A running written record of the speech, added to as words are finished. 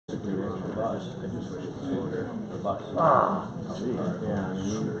the bus. I just wish it was longer. The bus. Ah, gee. Yeah, I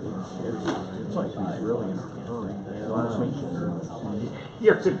mean, it's like he's really in a hurry.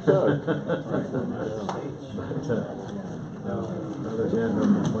 Yes, it does. No, there's no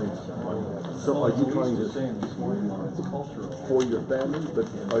complaints. So are you trying to say for your family, but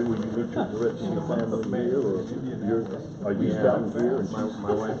will you meet your rest of the family here, or are you down here?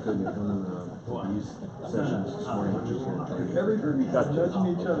 My wife couldn't come to these sessions this morning. Everybody's judging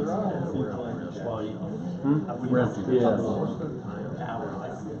each other out. We're empty. Yeah.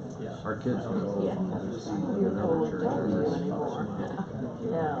 Our kids are all You're cold, church. don't you anymore?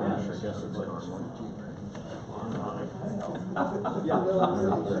 Yeah. I guess it's like our lunch.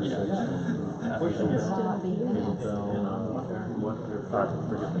 Still being What? I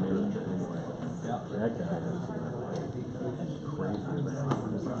forget the name of it. That guy is crazy.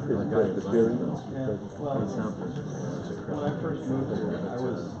 Is Presbyterian? Well, when I first moved here, I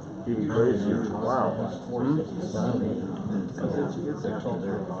was Even crazier. Wow.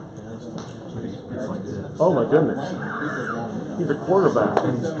 Oh my goodness. He's a quarterback.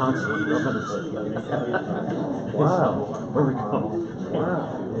 And he's constantly rubbing his head. Wow. Where we go?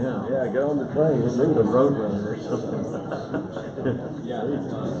 Wow. Yeah. Yeah, get on the train. It's like the road runner or something. yeah.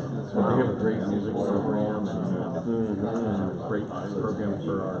 Well, they have a great music program and great program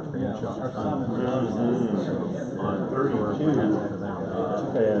for our grandchildren. On 32.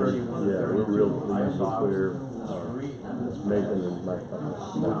 And yeah, we're real pleased with where Nathan and my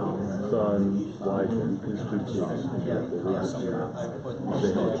son, wife, and his two kids. They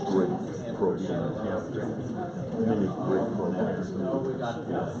have a great program. Many great programs.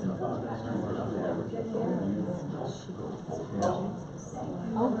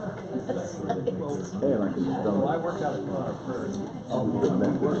 And I can Well, I stomach worked out at first. the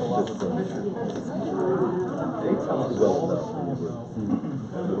Methodist system. They tell us Well all the enough. time.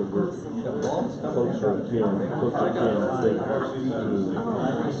 We're closer again to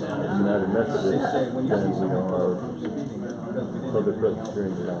United Methodist than we are other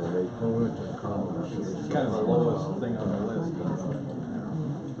Presbyterian denominations. It's kind of the lowest thing on the list.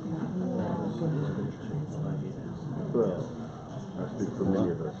 Well, I speak for many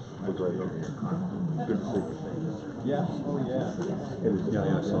of us. We're right here. Good to see you. Yeah, oh yeah. And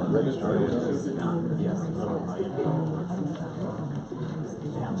it's registered.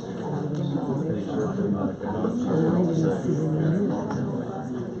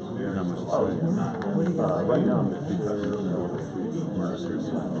 Right now, I'm the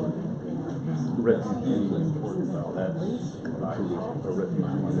refugee.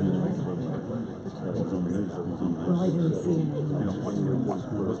 That's a refugee. Well, I didn't see any. What's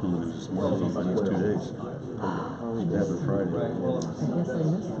on the news this morning? It was on the news 2 days. Every Friday. I guess I missed it.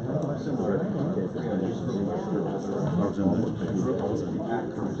 I was in the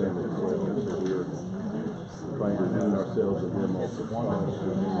Trying to tune ourselves and them also.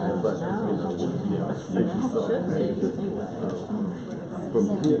 But, from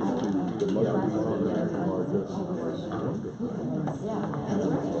kids to the mother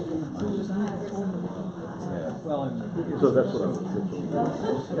Well, and so that's what I'm thinking.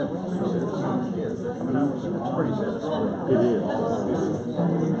 It is.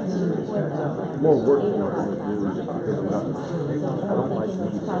 More work than I'm going to do just because I'm not, I don't like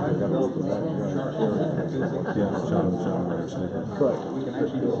these. I got to look at that. Yeah, John actually. But we can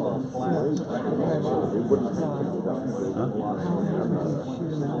actually do a whole class. it wouldn't be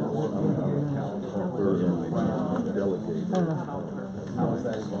delegate. How is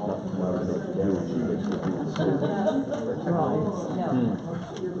that involved?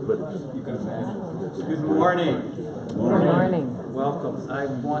 But You can imagine. Good morning. Good morning. Welcome. I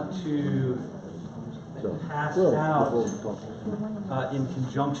want to pass out, in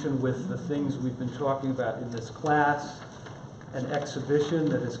conjunction with the things we've been talking about in this class, an exhibition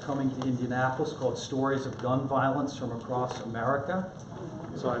that is coming to Indianapolis called Stories of Gun Violence from Across America.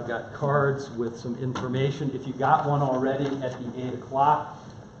 So I've got cards with some information. If you got one already at the 8 o'clock,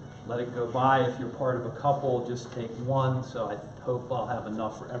 let it go by. If you're part of a couple, just take one. So I hope I'll have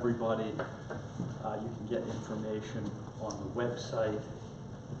enough for everybody. You can get information on the website.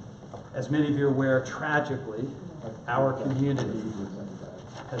 As many of you are aware, tragically, our community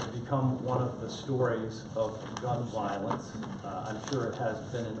has become one of the stories of gun violence. I'm sure it has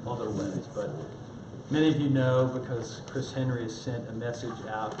been in other ways, but many of you know because Chris Henry has sent a message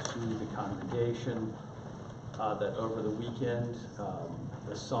out to the congregation that over the weekend,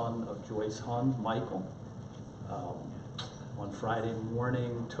 the son of Joyce Hund, Michael, on Friday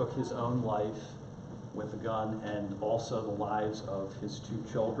morning took his own life with a gun, and also the lives of his 2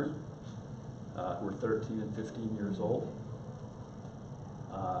 children, who were 13 and 15 years old.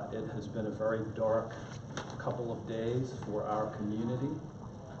 It has been a very dark couple of days for our community,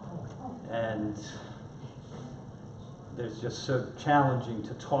 and it's just so challenging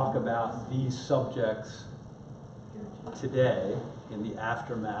to talk about these subjects today in the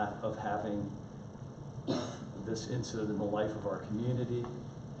aftermath of having this incident in the life of our community.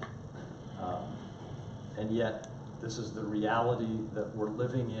 And yet, this is the reality that we're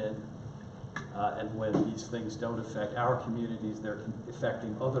living in. And when these things don't affect our communities, they're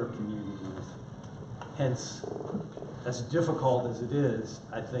affecting other communities. Hence, as difficult as it is,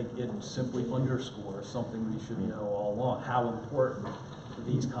 I think it simply underscores something we should know all along, how important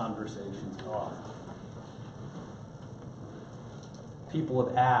these conversations are. People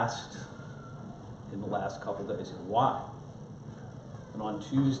have asked in the last couple of days, why? And on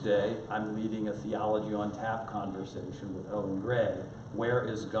Tuesday, I'm leading a Theology on Tap conversation with Owen Gray. Where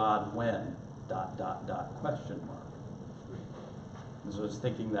is God when? ... question mark. As I was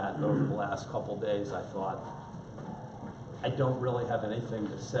thinking that over the last couple of days, I thought, I don't really have anything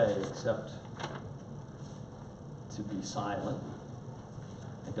to say except to be silent.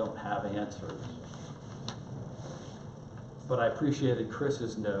 I don't have answers. But I appreciated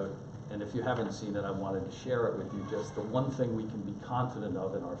Chris's note, and if you haven't seen it, I wanted to share it with you. Just the one thing we can be confident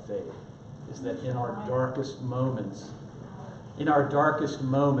of in our faith is that in our darkest moments,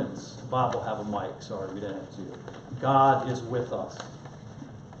 Bob will have a mic, sorry, we didn't have to. God is with us.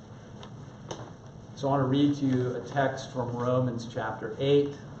 So I want to read to you a text from Romans chapter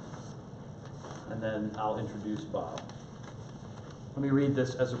 8, and then I'll introduce Bob. Let me read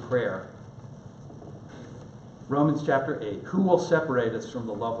this as a prayer. Romans chapter 8, who will separate us from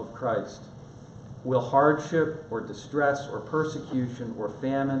the love of Christ? Will hardship or distress or persecution or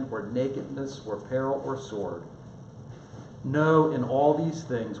famine or nakedness or peril or sword? No, in all these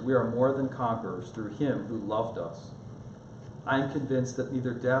things we are more than conquerors through him who loved us. I am convinced that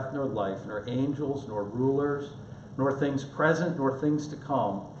neither death nor life, nor angels, nor rulers, nor things present, nor things to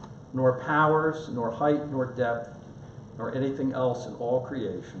come, nor powers, nor height, nor depth, nor anything else in all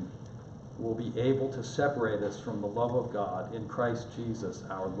creation will be able to separate us from the love of God in Christ Jesus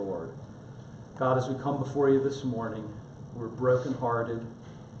our Lord. God, as we come before you this morning, we're brokenhearted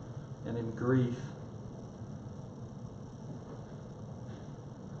and in grief.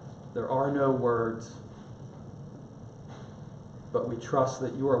 There are no words, but we trust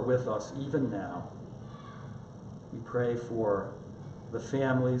that you are with us even now. We pray for the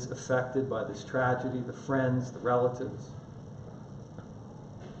families affected by this tragedy, the friends, the relatives.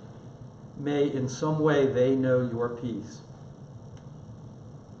 May in some way they know your peace.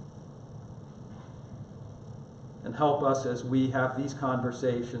 And help us as we have these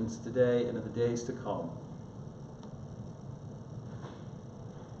conversations today and in the days to come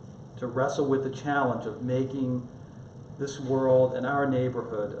to wrestle with the challenge of making this world and our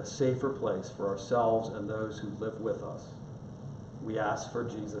neighborhood a safer place for ourselves and those who live with us. We ask for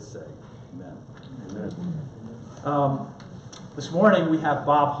Jesus' sake. Amen. Amen. This morning we have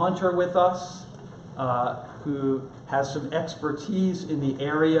Bob Hunter with us, who has some expertise in the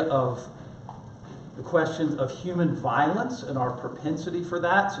area of the questions of human violence and our propensity for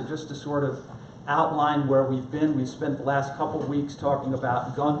that. So just to sort of outline where we've been, we've spent the last couple of weeks talking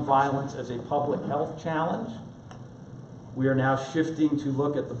about gun violence as a public health challenge. We are now shifting to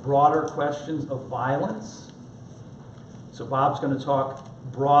look at the broader questions of violence. So Bob's going to talk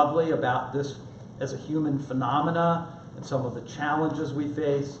broadly about this as a human phenomena and some of the challenges we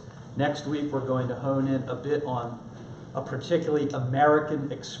face. Next week, we're going to hone in a bit on a particularly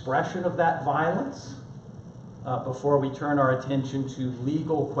American expression of that violence before we turn our attention to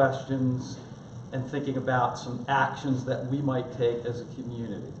legal questions and thinking about some actions that we might take as a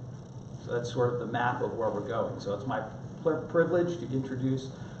community. So that's sort of the map of where we're going. So it's my privilege to introduce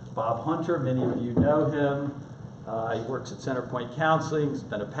Bob Hunter. Many of you know him. He works at Centerpoint Counseling. He's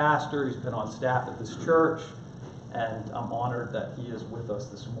been a pastor. He's been on staff at this church. And I'm honored that he is with us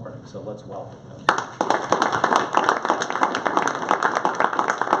this morning. So let's welcome him.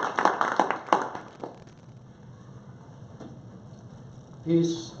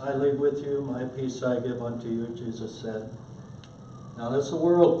 Peace I leave with you, my peace I give unto you, Jesus said. Not as the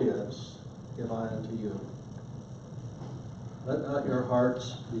world gives, give I unto you. Let not your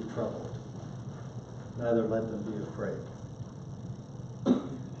hearts be troubled, neither let them be afraid.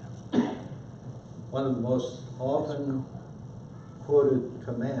 One of the most often quoted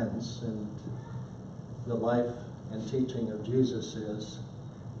commands in the life and teaching of Jesus is,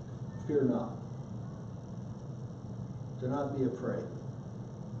 fear not. Do not be afraid.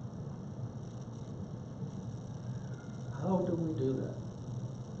 How do we do that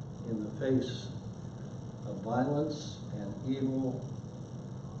in the face of violence and evil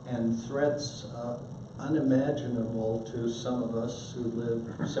and threats unimaginable to some of us who live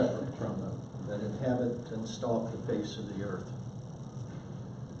separate from them, that inhabit and stalk the face of the earth.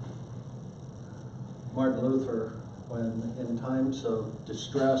 Martin Luther, when in times of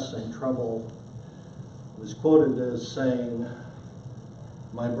distress and trouble, was quoted as saying,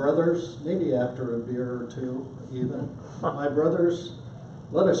 "My brothers," maybe after a beer or two even, "My brothers,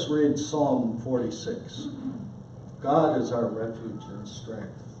 let us read Psalm 46. God is our refuge and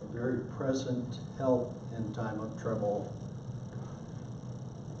strength, a very present help in time of trouble.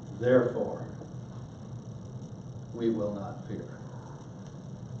 Therefore, we will not fear."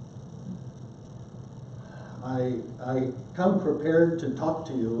 I come prepared to talk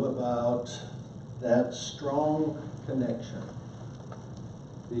to you about that strong connection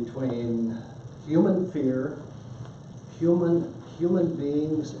between human fear, human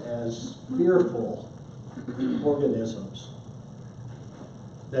beings as fearful organisms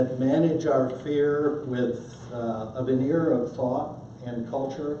that manage our fear with a veneer of thought and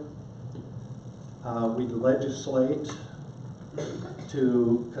culture. We legislate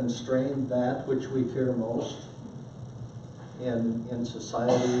to constrain that which we fear most in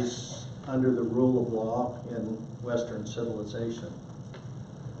societies under the rule of law in Western civilization.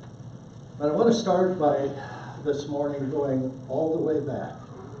 But I want to start by this morning going all the way back.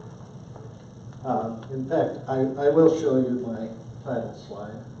 In fact, I will show you my title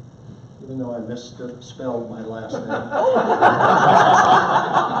slide, even though I misspelled my last name.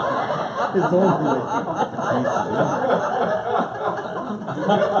 It's only.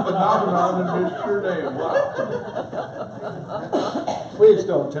 Phenomenon and missed your name. Wow. Please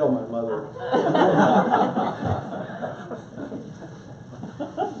don't tell my mother.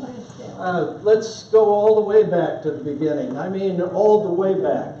 Let's go all the way back to the beginning. I mean, all the way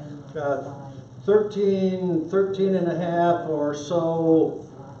back. 13 and a half or so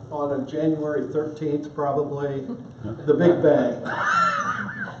on a January 13th, probably, the Big Bang.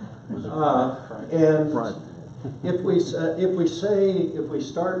 And if we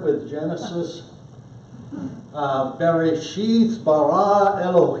start with Genesis, Bereshith bara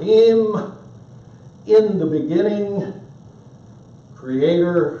Elohim, in the beginning,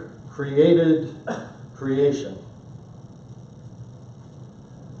 Creator created creation.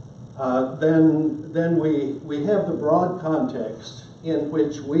 Then we have the broad context in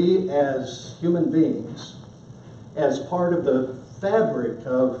which we as human beings, as part of the fabric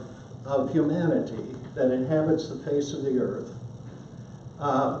of humanity that inhabits the face of the earth,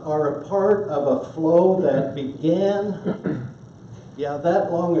 are a part of a flow that began,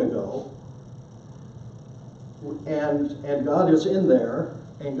 that long ago, and God is in there,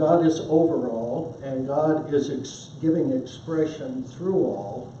 and God is over all, and God is giving expression through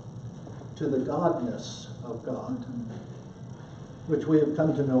all to the godness of God, which we have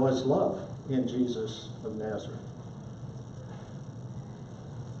come to know as love in Jesus of Nazareth.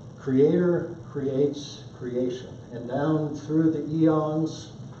 Creator creates creation, and down through the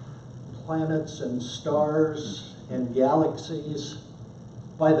eons, planets and stars and galaxies,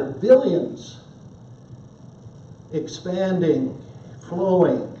 by the billions, expanding,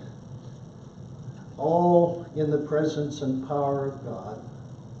 flowing, all in the presence and power of God,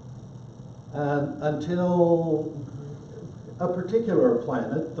 until a particular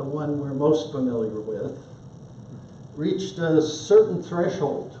planet, the one we're most familiar with, reached a certain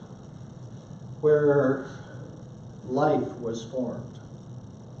threshold where life was formed.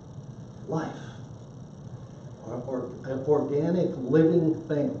 Life. Organic living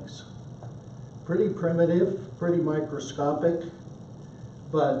things. Pretty primitive, pretty microscopic,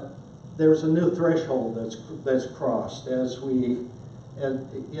 but there's a new threshold that's crossed as we,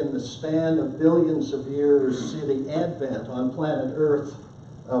 in the span of billions of years, see the advent on planet Earth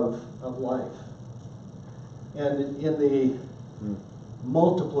of life. And in the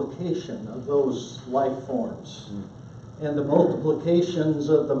multiplication of those life forms, and the multiplications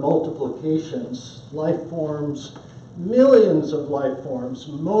of the multiplications, life forms, millions of life forms,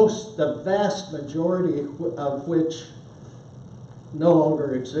 the vast majority of which no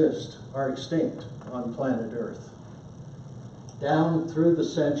longer exist, are extinct on planet Earth. Down through the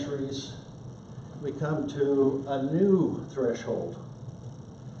centuries, we come to a new threshold,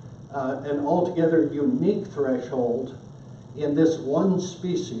 an altogether unique threshold in this one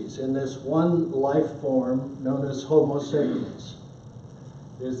species, in this one life form known as Homo sapiens.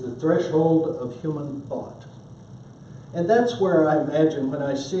 It is the threshold of human thought. And that's where I imagine when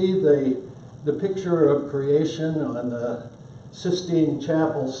I see the picture of creation on the Sistine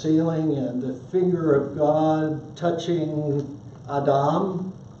Chapel ceiling and the finger of God touching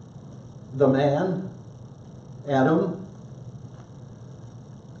Adam, the man, Adam,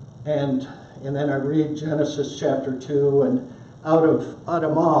 And then I read Genesis chapter 2, and out of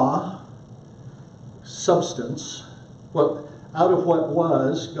Adamah, substance, out of what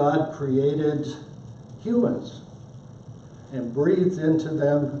was, God created humans and breathed into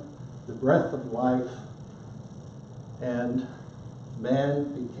them the breath of life, and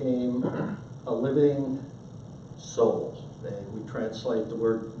man became a living soul. We translate the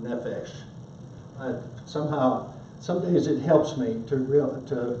word nephesh. Somehow, some days it helps me to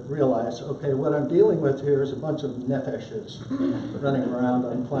realize, okay, what I'm dealing with here is a bunch of nepheshes running around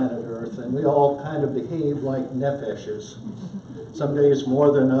on planet Earth, and we all kind of behave like nepheshes, some days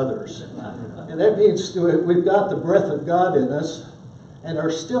more than others. And that means we've got the breath of God in us and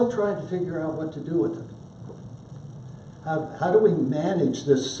are still trying to figure out what to do with it. How do we manage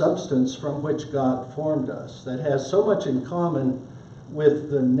this substance from which God formed us that has so much in common with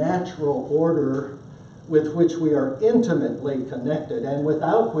the natural order with which we are intimately connected and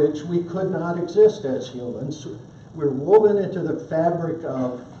without which we could not exist as humans? We're woven into the fabric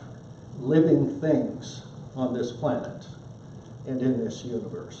of living things on this planet and in this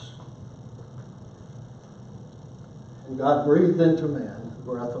universe. And God breathed into man the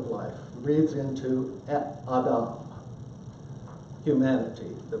breath of life, breathed into Adam,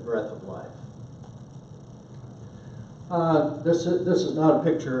 humanity, the breath of life. This is not a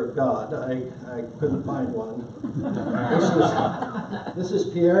picture of God. I couldn't find one. This is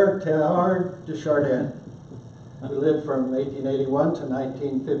Pierre Teilhard de Chardin, who lived from 1881 to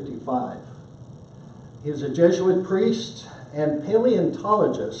 1955. He was a Jesuit priest and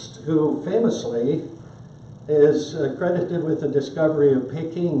paleontologist who famously is credited with the discovery of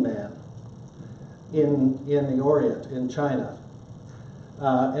Peking man in the Orient, in China,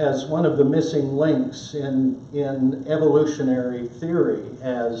 as one of the missing links in evolutionary theory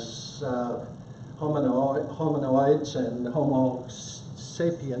as hominoids and Homo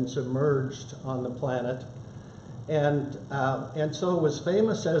sapiens emerged on the planet. And so was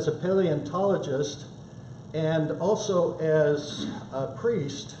famous as a paleontologist and also as a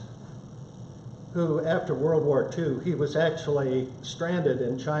priest who, after World War II, he was actually stranded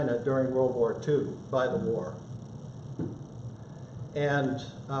in China during World War II by the war. And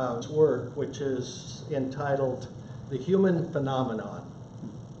his work, which is entitled The Human Phenomenon.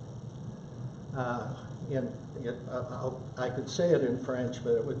 I could say it in French,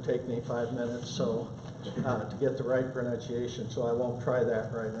 but it would take me 5 minutes to get the right pronunciation, so I won't try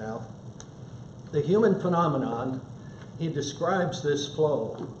that right now. The Human Phenomenon, he describes this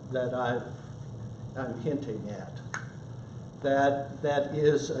flow that I'm hinting at. That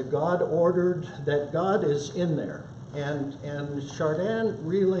is a God-ordered, that God is in there. And Chardin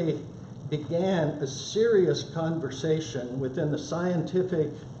really began a serious conversation within the scientific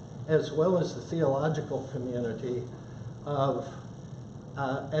as well as the theological community of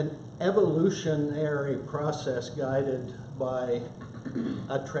an evolutionary process guided by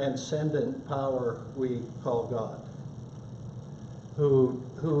a transcendent power we call God, who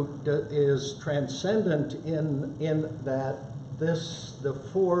is transcendent in that the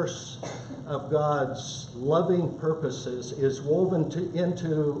force of God's loving purposes is woven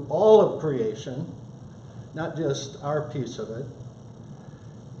into all of creation, not just our piece of it.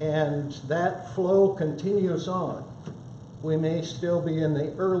 And that flow continues on. We may still be in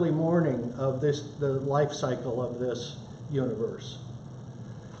the early morning of the life cycle of this universe.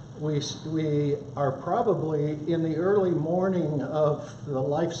 We are probably in the early morning of the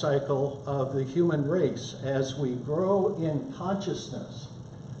life cycle of the human race as we grow in consciousness.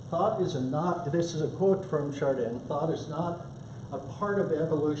 This is a quote from Chardin, thought is not a part of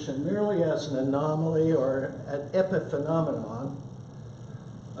evolution merely as an anomaly or an epiphenomenon.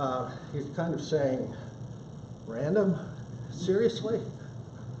 He's kind of saying, random? Seriously?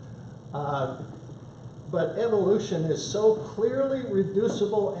 But evolution is so clearly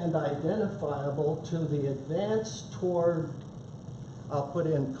reducible and identifiable to the advance toward, I'll put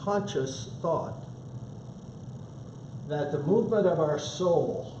in, conscious thought, that the movement of our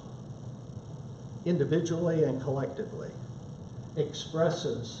soul, individually and collectively,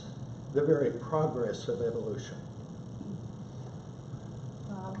 expresses the very progress of evolution.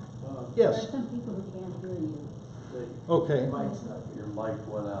 Yes? There are some people who can't hear you. Okay. Your mic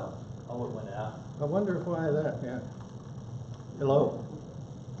went out. Oh, it went out. I wonder why that, yeah. Hello?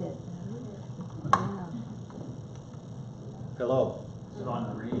 Hello? Is it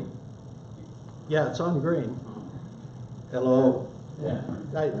on green? Yeah, it's on green. Hello? Yeah.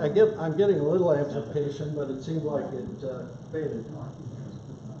 I'm getting a little amplification, but it seemed like it faded.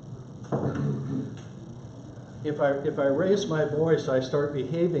 If I raise my voice, I start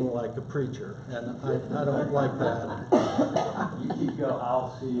behaving like a preacher, and I don't like that. You keep going,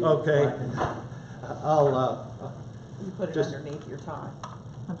 I'll see. if Okay. I can- I'll, You put it Just- underneath your tie.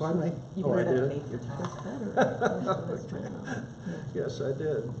 pardon me? You Oh, put I it did? underneath your tie. That's better. That's better. Yes, I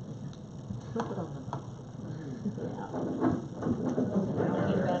did. Flip it on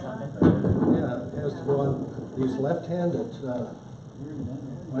Yeah, it has to go on these left-handed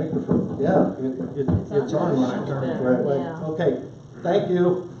microphones. Yeah, it's on when I turn it the right way. Yeah. Okay, thank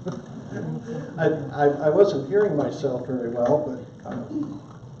you. I wasn't hearing myself very well, but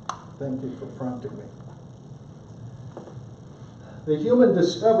thank you for prompting me. The human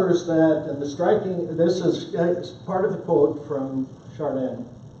discovers that, and the striking, this is part of the quote from Chardin.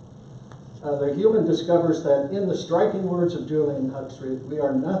 The human discovers that in the striking words of Julian Huxley, we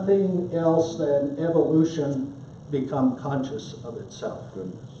are nothing else than evolution become conscious of itself.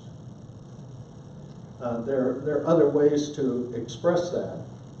 Goodness. There are other ways to express that.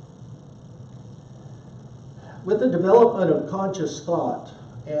 With the development of conscious thought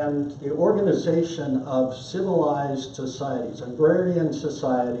and the organization of civilized societies, agrarian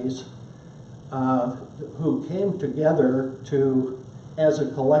societies, who came together as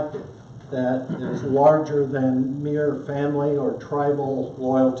a collective that is larger than mere family or tribal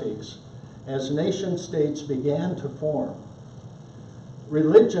loyalties, as nation states began to form,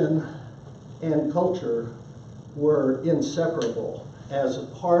 religion and culture were inseparable as a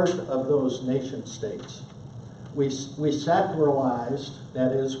part of those nation states. We sacralized,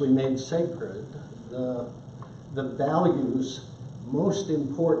 that is, we made sacred the values most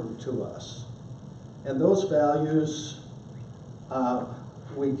important to us. And those values,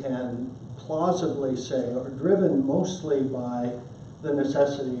 we can plausibly say, are driven mostly by the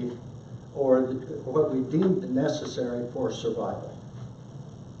necessity or what we deemed necessary for survival.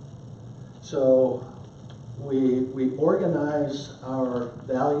 So we organize our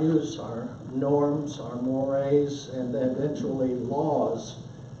values, our norms, our mores, and eventually laws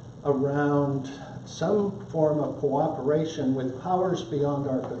around some form of cooperation with powers beyond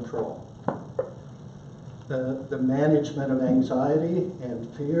our control. The management of anxiety and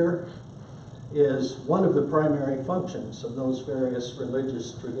fear is one of the primary functions of those various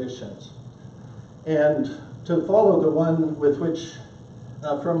religious traditions. And to follow the one with which,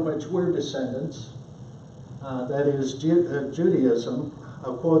 from which we're descendants, that is Judaism,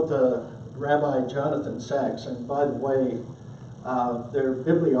 I'll quote Rabbi Jonathan Sacks, and by the way, their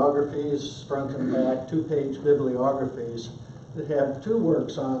bibliographies, front and back, two-page bibliographies that have two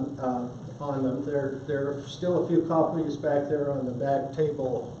works on them. There are still a few copies back there on the back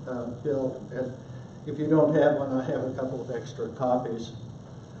table, Bill, and if you don't have one, I have a couple of extra copies.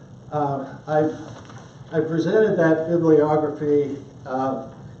 I presented that bibliography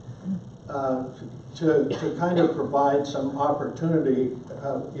to kind of provide some opportunity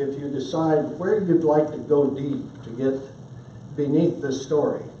if you decide where you'd like to go deep to get beneath this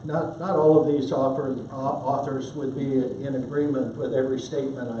story. Not all of these authors would be in agreement with every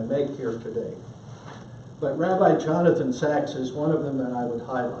statement I make here today. But Rabbi Jonathan Sacks is one of them that I would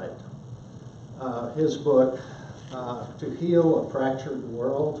highlight. His book, To Heal a Fractured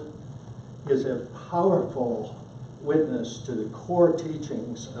World, is a powerful witness to the core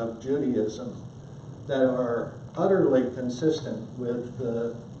teachings of Judaism that are utterly consistent with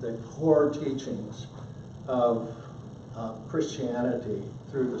the core teachings of Christianity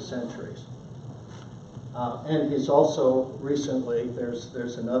through the centuries. And he's also recently,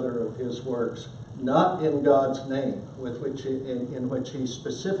 there's another of his works, Not in God's Name, in which he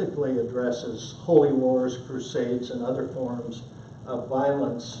specifically addresses holy wars, crusades, and other forms of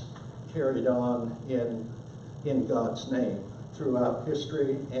violence carried on in God's name throughout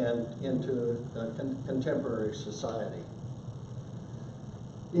history and into contemporary society.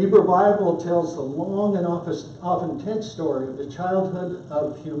 The Hebrew Bible tells the long and often tense story of the childhood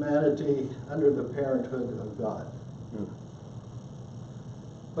of humanity under the parenthood of God.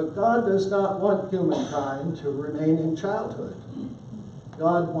 But God does not want humankind to remain in childhood.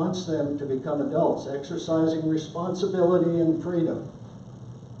 God wants them to become adults, exercising responsibility and freedom.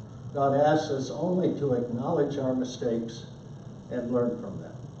 God asks us only to acknowledge our mistakes and learn from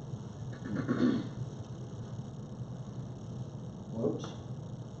them. Whoops.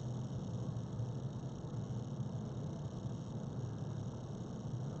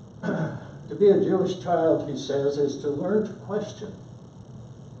 To be a Jewish child, he says, is to learn to question.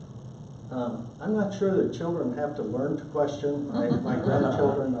 I'm not sure that children have to learn to question. My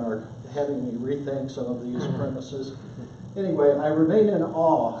grandchildren are having me rethink some of these premises. Anyway, I remain in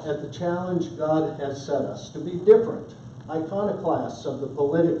awe at the challenge God has set us to be different, iconoclasts of the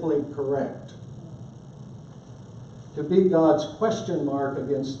politically correct. to be God's question mark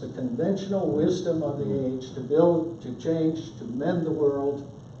against the conventional wisdom of the age, to build, to change, to mend the world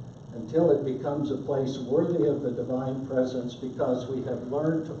until it becomes a place worthy of the divine presence, because we have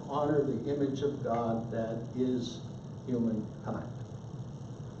learned to honor the image of God that is humankind.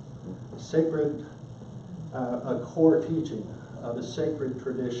 Sacred, a core teaching of a sacred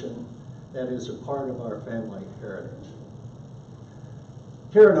tradition that is a part of our family heritage.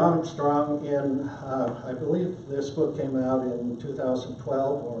 Karen Armstrong, I believe this book came out in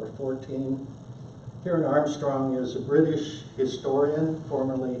 2012 or 14. Karen Armstrong is a British historian,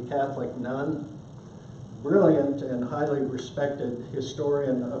 formerly Catholic nun, brilliant and highly respected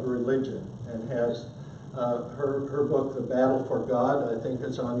historian of religion, and has her book, The Battle for God, I think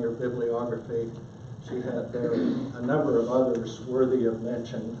is on your bibliography. There are a number of others worthy of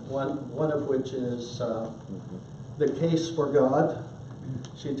mention, one of which is The Case for God.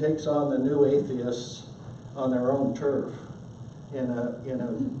 She takes on the new atheists on their own turf in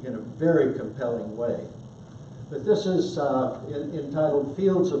a very compelling way. But this is entitled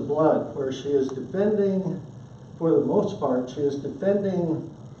Fields of Blood, where she is defending, for the most part, she is defending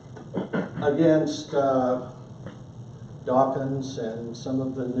against Dawkins and some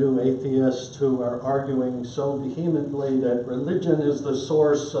of the new atheists who are arguing so vehemently that religion is the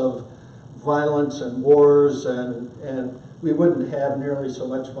source of violence and wars, and we wouldn't have nearly so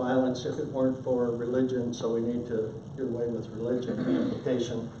much violence if it weren't for religion, so we need to do away with religion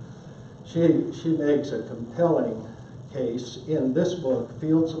implication. She makes a compelling case in this book,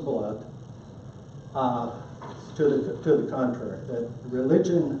 Fields of Blood, to the contrary, that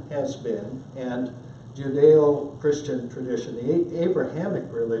religion has been, and Judeo-Christian tradition, the Abrahamic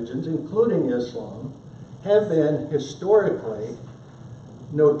religions, including Islam, have been historically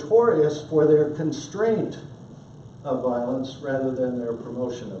notorious for their constraint of violence rather than their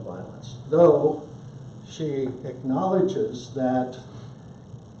promotion of violence. Though she acknowledges that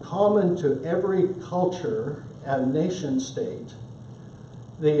common to every culture and nation state,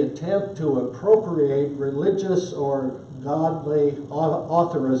 the attempt to appropriate religious or godly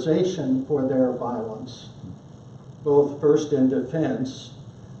authorization for their violence, both first in defense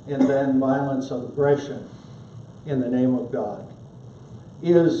and then violence of aggression in the name of God,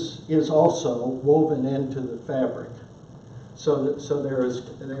 is also woven into the fabric. So there is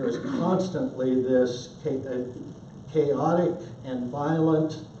constantly this chaotic and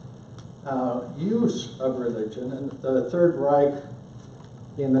violent use of religion. And the Third Reich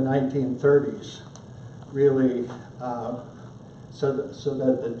in the 1930s really, so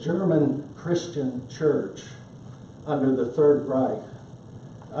that the German Christian church under the Third Reich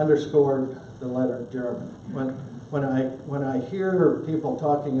underscored the letter German. When I hear people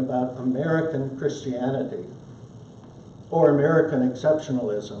talking about American Christianity or American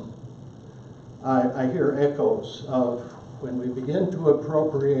exceptionalism, I hear echoes of when we begin to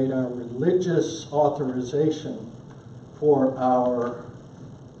appropriate our religious authorization for our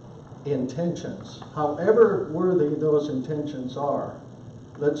intentions, however worthy those intentions are,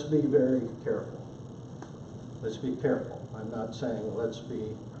 let's be very careful. Let's be careful. I'm not saying let's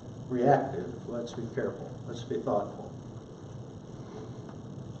be reactive. Let's be careful. Let's be thoughtful.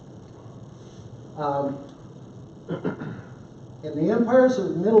 In the empires of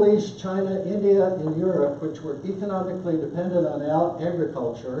the Middle East, China, India, and Europe, which were economically dependent on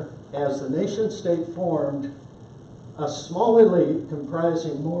agriculture, as the nation-state formed, a small elite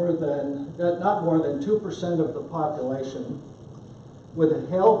comprising not more than 2% of the population, with the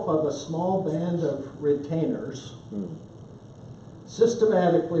help of a small band of retainers,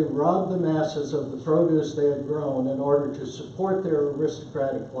 systematically robbed the masses of the produce they had grown in order to support their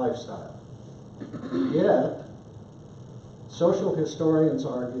aristocratic lifestyle. Yet, social historians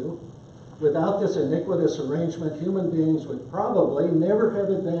argue, without this iniquitous arrangement, human beings would probably never have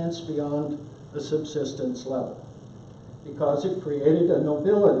advanced beyond a subsistence level, because it created a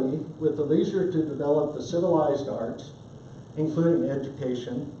nobility with the leisure to develop the civilized arts, including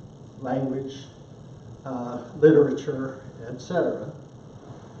education, language, literature, etc.,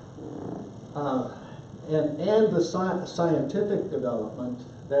 and the scientific development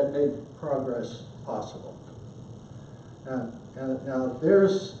that made progress possible. Now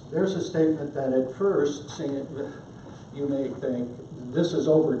there's a statement that at first you may think this is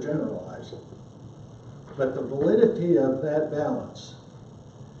overgeneralizing, but the validity of that balance,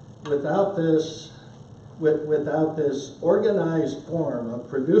 without this organized form of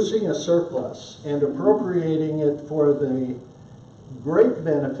producing a surplus and appropriating it for the great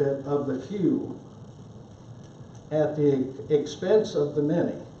benefit of the few at the expense of the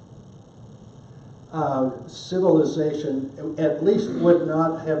many, civilization at least would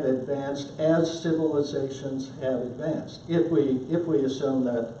not have advanced as civilizations have advanced. If we assume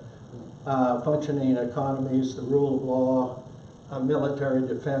that functioning economies, the rule of law, military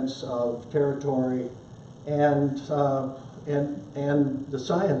defense of territory, and the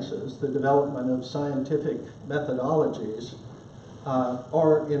sciences, the development of scientific methodologies,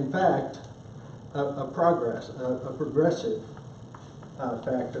 are in fact a progressive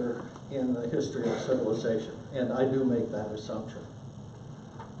factor in the history of civilization, and I do make that assumption,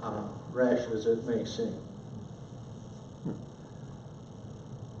 rash as it may seem.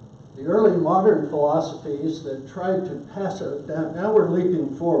 The early modern philosophies that tried to pass it down, now we're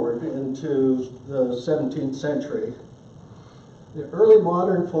leaping forward into the 17th century. The early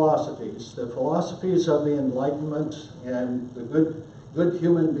modern philosophies, the philosophies of the Enlightenment and the good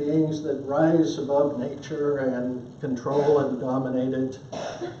human beings that rise above nature and control and dominate it,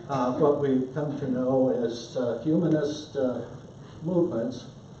 what we've come to know as humanist movements,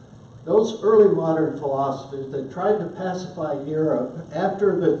 those early modern philosophies that tried to pacify Europe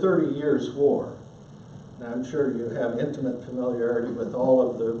after the 30 Years' War. Now, I'm sure you have intimate familiarity with all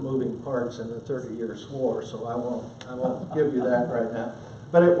of the moving parts in the 30 Years' War, so I won't give you that right now.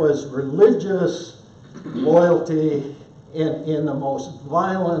 But it was religious loyalty in the most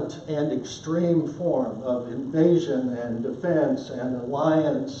violent and extreme form of invasion and defense and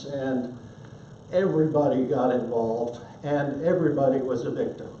alliance, and everybody got involved and everybody was a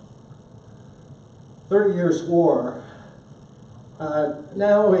victim. 30 Years' War,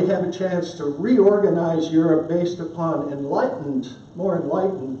 now we have a chance to reorganize Europe based upon more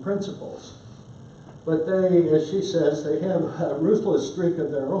enlightened principles. But they, as she says, they have a ruthless streak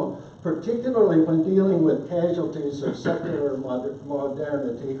of their own, particularly when dealing with casualties of secular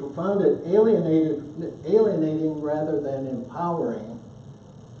modernity who found it alienating rather than empowering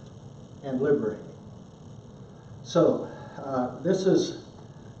and liberating. So this is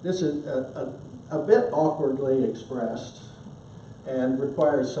a bit awkwardly expressed and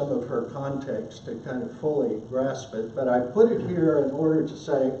requires some of her context to kind of fully grasp it, but I put it here in order to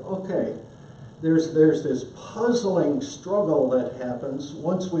say, okay, there's this puzzling struggle that happens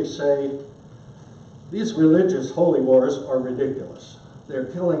once we say these religious holy wars are ridiculous.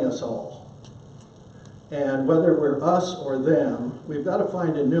 They're killing us all. And whether we're us or them, we've got to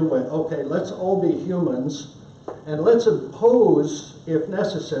find a new way. Okay, let's all be humans, and let's impose, if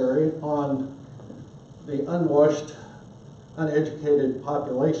necessary, on the unwashed, uneducated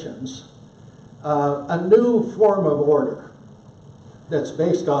populations a new form of order that's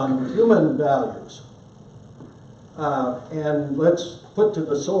based on human values. And let's put to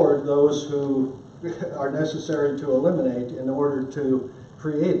the sword those who are necessary to eliminate in order to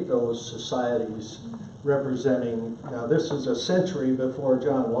create those societies representing, now this is a century before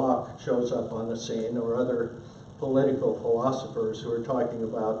John Locke shows up on the scene, or other political philosophers who are talking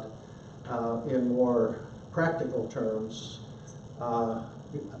about, in more practical terms,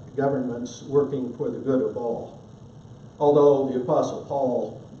 governments working for the good of all. Although the Apostle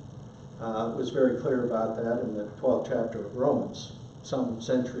Paul was very clear about that in the 12th chapter of Romans, some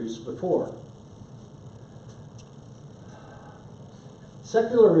centuries before.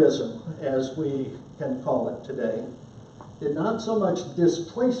 Secularism, as we can call it today, did not so much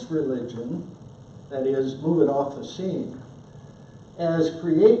displace religion, that is, move it off the scene, as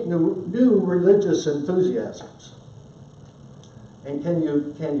create new religious enthusiasms. And can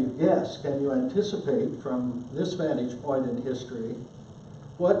you guess, can you anticipate from this vantage point in history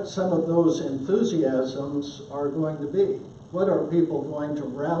what some of those enthusiasms are going to be? What are people going to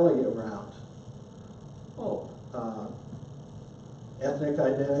rally around? Ethnic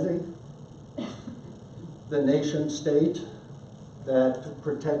identity, the nation state that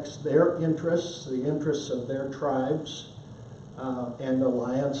protects their interests, the interests of their tribes and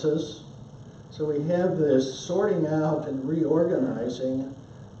alliances. So we have this sorting out and reorganizing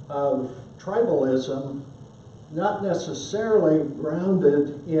of tribalism, not necessarily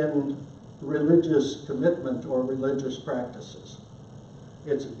grounded in religious commitment or religious practices.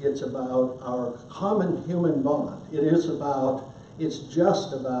 It's about our common human bond. It's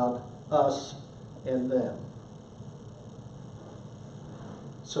just about us and them.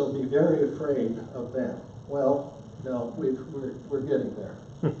 So be very afraid of them. Well, no, we're getting there.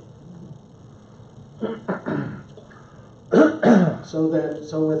 So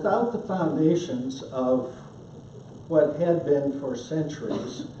without the foundations of what had been for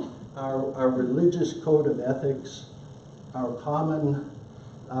centuries, our religious code of ethics, our common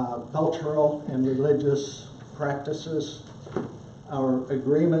cultural and religious practices, our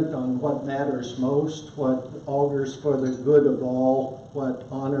agreement on what matters most, what augurs for the good of all, what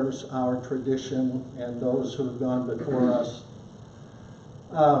honors our tradition and those who have gone before us.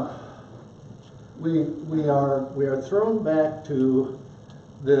 We are thrown back to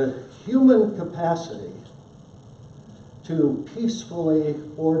the human capacity to peacefully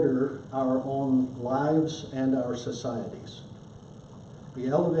order our own lives and our societies. The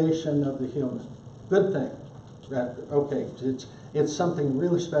elevation of the human. Good thing. Okay, it's something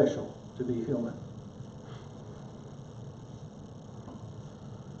really special to be human.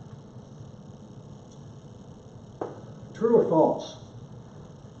 True or false?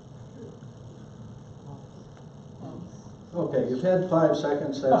 Okay, you've had 5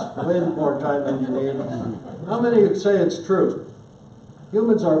 seconds. That's way more time than you need. How many would say it's true?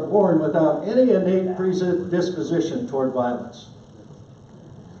 Humans are born without any innate predisposition toward violence.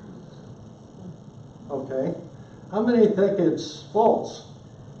 Okay. How many think it's false?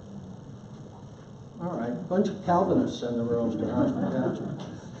 All right, bunch of Calvinists in the room tonight.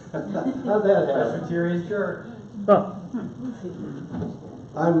 Yeah. How'd that happen? Presbyterian Church. Huh.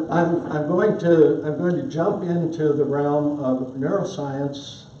 I'm going to jump into the realm of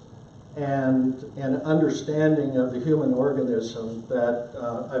neuroscience and an understanding of the human organism that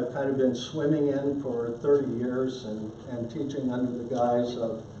I've kind of been swimming in for 30 years and teaching under the guise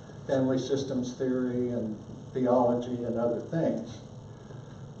of family systems theory and theology and other things.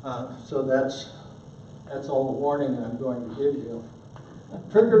 So that's all the warning I'm going to give you.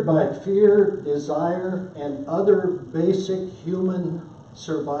 Triggered by fear, desire, and other basic human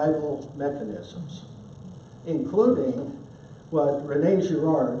survival mechanisms, including what René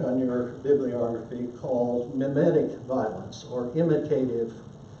Girard on your bibliography called mimetic violence or imitative,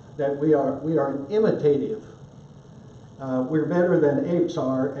 that we are imitative. We're better than apes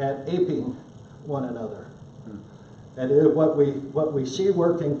are at aping one another. That is, what we see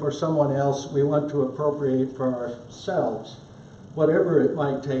working for someone else, we want to appropriate for ourselves, whatever it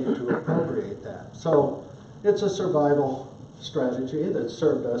might take to appropriate that. So it's a survival strategy that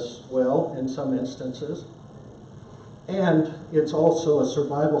served us well in some instances. And it's also a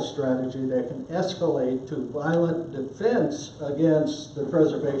survival strategy that can escalate to violent defense against the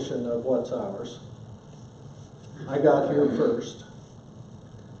preservation of what's ours. I got here first.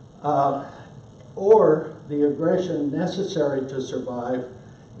 Or the aggression necessary to survive.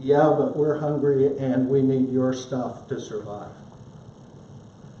 Yeah, but we're hungry and we need your stuff to survive.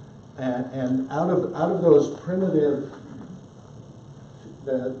 And out of those primitive,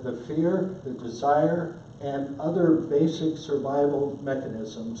 the fear, the desire, and other basic survival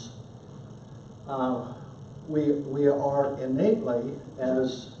mechanisms, we are innately,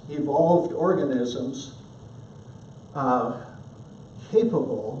 as evolved organisms,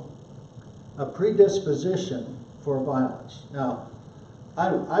 capable of predisposition for violence. Now,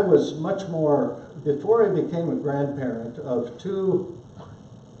 I was much more, before I became a grandparent of 2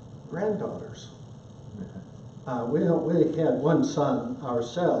 granddaughters. We had one son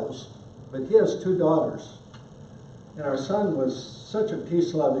ourselves, but he has 2 daughters. And our son was such a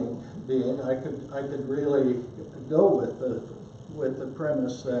peace-loving being. I could really go with the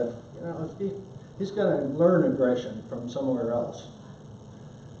premise that, you know, he's going to learn aggression from somewhere else.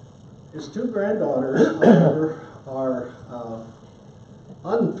 His 2 granddaughters, however, are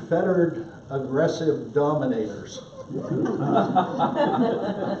unfettered, aggressive dominators. And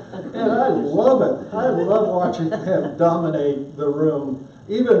I love it. I love watching them dominate the room,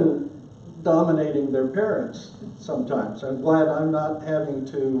 even dominating their parents sometimes. I'm glad I'm not having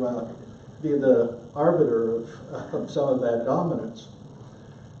to be the arbiter of some of that dominance.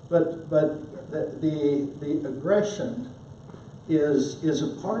 But the aggression is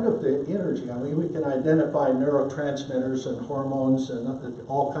a part of the energy. I mean, we can identify neurotransmitters and hormones and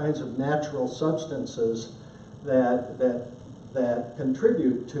all kinds of natural substances that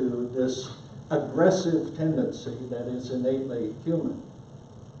contribute to this aggressive tendency that is innately human.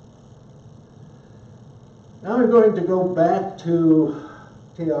 Now I'm going to go back to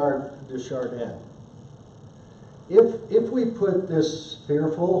Teilhard de Chardin. If we put this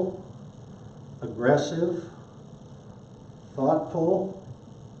fearful, aggressive, thoughtful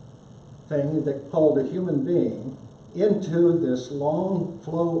thing that called a human being into this long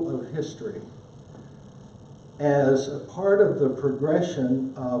flow of history as a part of the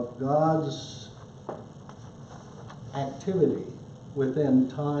progression of God's activity within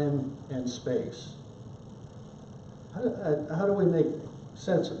time and space, how do we make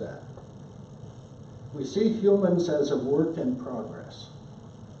sense of that? We see humans as a work in progress.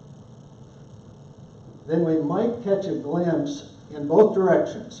 Then we might catch a glimpse in both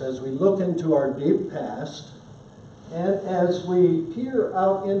directions as we look into our deep past and as we peer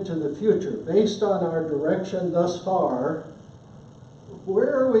out into the future. Based on our direction thus far,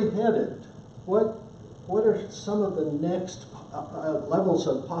 where are we headed? What are some of the next levels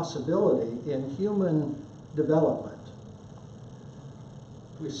of possibility in human development?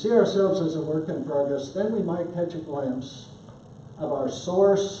 If we see ourselves as a work in progress, then we might catch a glimpse of our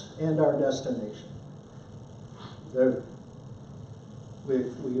source and our destination.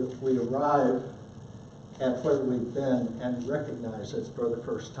 We arrive at where we've been and recognize it for the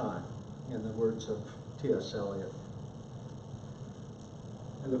first time, in the words of T.S. Eliot.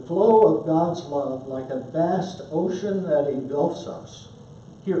 And the flow of God's love, like a vast ocean that engulfs us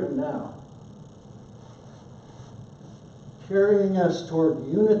here and now, carrying us toward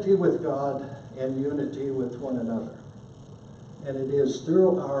unity with God and unity with one another. And it is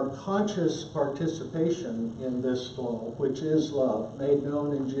through our conscious participation in this flow, which is love, made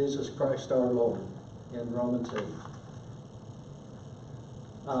known in Jesus Christ our Lord, in Romans 8,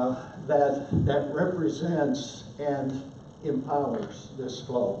 that represents and empowers this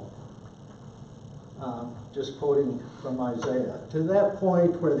flow. Just quoting from Isaiah, to that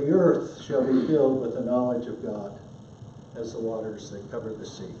point where the earth shall be filled with the knowledge of God as the waters that cover the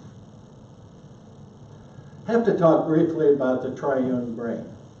sea. I have to talk briefly about the triune brain.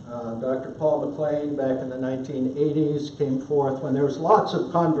 Dr. Paul MacLean back in the 1980s came forth when there was lots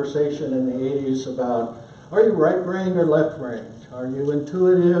of conversation in the 80s about, are you right-brained or left-brained? Are you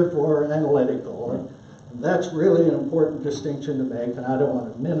intuitive or analytical? And that's really an important distinction to make, and I don't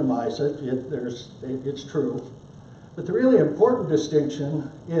want to minimize it. It's true. But the really important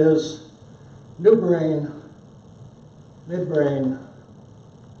distinction is new brain, midbrain,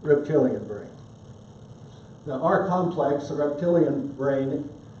 reptilian brain. Now, our complex, the reptilian brain,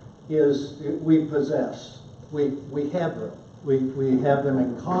 we possess. We have them. We have them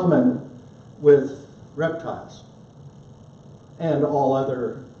in common with reptiles and all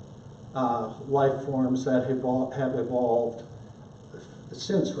other life forms that have evolved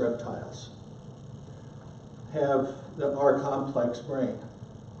since reptiles have our complex brain.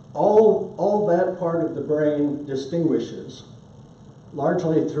 All that part of the brain distinguishes,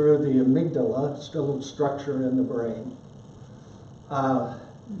 largely through the amygdala, still a structure in the brain,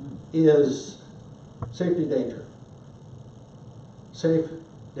 is safety, danger. Safe,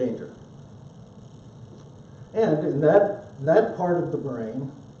 danger. And in that part of the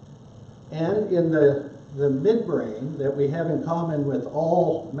brain, and in the midbrain that we have in common with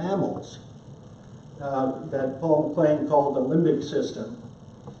all mammals, that Paul MacLean called the limbic system,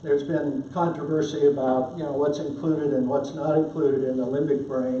 there's been controversy about what's included and what's not included in the limbic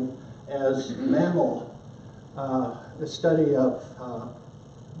brain as mammal, the study of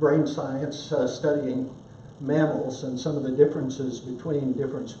brain science, studying mammals and some of the differences between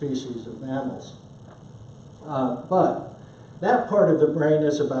different species of mammals. But that part of the brain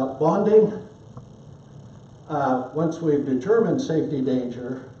is about bonding. Once we've determined safety,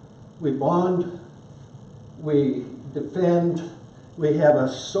 danger, we bond, we defend, we have a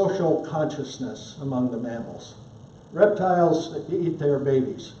social consciousness among the mammals. Reptiles eat their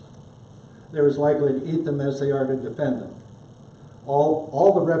babies. They're as likely to eat them as they are to defend them.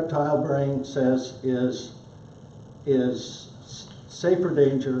 All the reptile brain says is safer,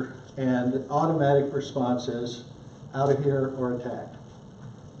 danger, and automatic response is out of here or attack.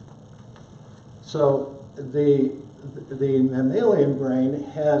 So the mammalian brain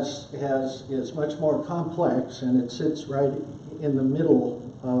is much more complex, and it sits right in the middle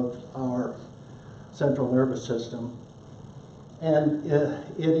of our central nervous system, and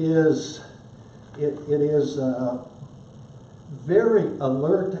it is very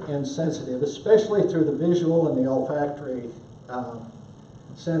alert and sensitive, especially through the visual and the olfactory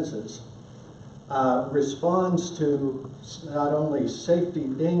senses. Responds to not only safety,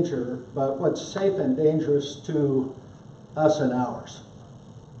 danger, but what's safe and dangerous to us and ours.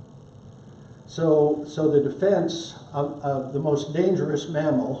 So the defense of the most dangerous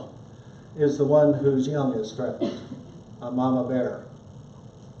mammal is the one whose young is threatened, a mama bear.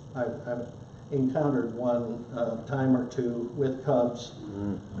 I've encountered one time or two with cubs.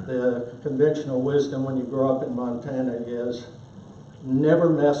 The conventional wisdom when you grow up in Montana is never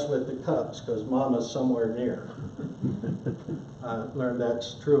mess with the cubs because mama's somewhere near. I learned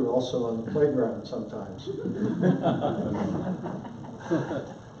that's true also on the playground sometimes.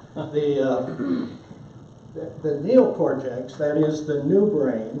 The neocortex, that is the new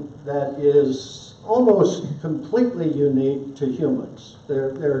brain, that is almost completely unique to humans.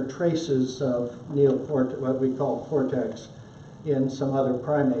 There are traces of neocortex, what we call cortex, in some other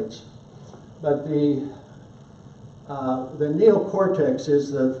primates. But the neocortex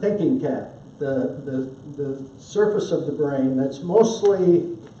is the thinking cap, the surface of the brain that's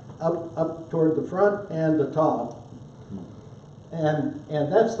mostly up toward the front and the top,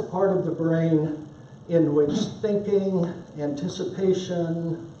 And that's the part of the brain in which thinking,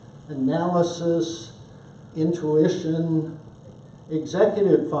 anticipation, analysis, intuition,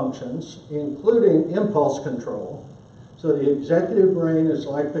 executive functions, including impulse control. So the executive brain is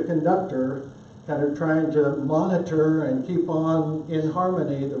like the conductor, kind of trying to monitor and keep on in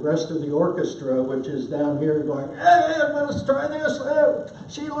harmony the rest of the orchestra, which is down here going, hey, let's try this. Hey,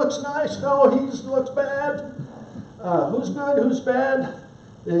 she looks nice. No, he looks bad. Who's good? Who's bad?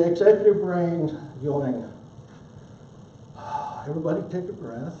 The executive brain going, everybody take a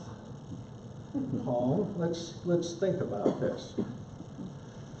breath. Calm. Let's think about this.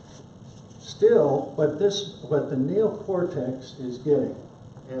 Still, what the neocortex is getting,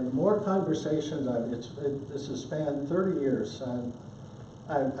 and the more conversations this has spanned 30 years.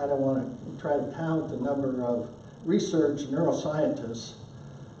 I don't want to try to count the number of research neuroscientists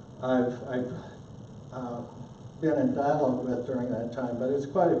I've been in dialogue with during that time, but it's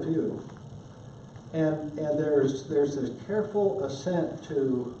quite a few. And there's this careful assent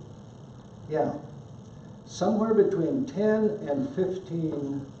to, somewhere between 10 and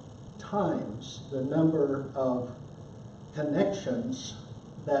 15 times the number of connections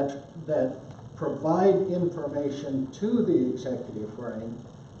that provide information to the executive brain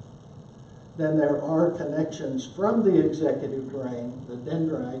than there are connections from the executive brain, the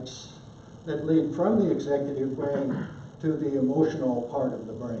dendrites, that lead from the executive brain to the emotional part of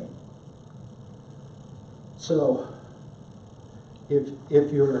the brain. So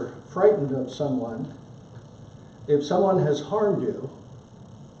if you're frightened of someone, if someone has harmed you,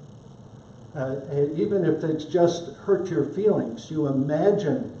 even if it's just hurt your feelings, you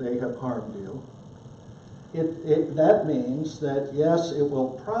imagine they have harmed you, that means that, yes, it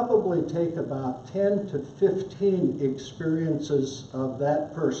will probably take about 10 to 15 experiences of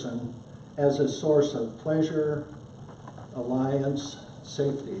that person as a source of pleasure, alliance,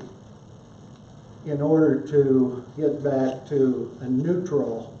 safety, in order to get back to a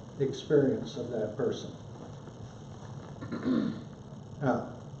neutral experience of that person.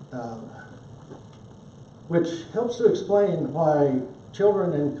 Which helps to explain why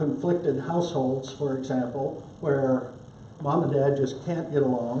children in conflicted households, for example, where mom and dad just can't get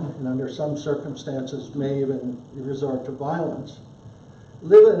along, and under some circumstances may even resort to violence,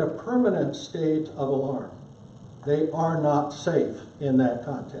 live in a permanent state of alarm. They are not safe in that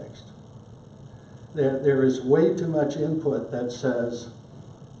context. There is way too much input that says,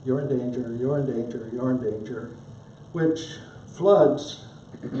 you're in danger, you're in danger, you're in danger, which floods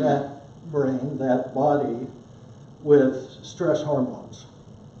that brain, that body, with stress hormones,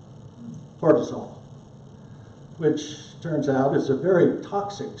 cortisol, which turns out is a very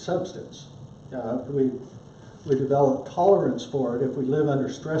toxic substance. We develop tolerance for it if we live under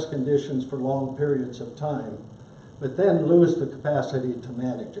stress conditions for long periods of time, but then lose the capacity to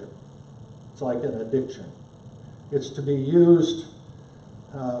manage it. It's like an addiction. It's to be used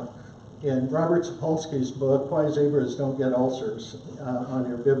in Robert Sapolsky's book, Why Zebras Don't Get Ulcers, on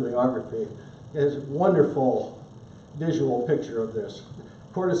your bibliography. Is a wonderful visual picture of this.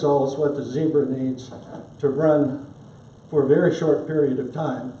 Cortisol is what the zebra needs to run for a very short period of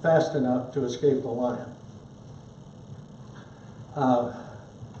time, fast enough to escape the lion.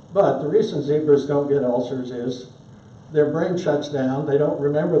 But the reason zebras don't get ulcers is their brain shuts down, they don't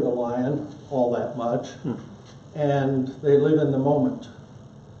remember the lion all that much, and they live in the moment.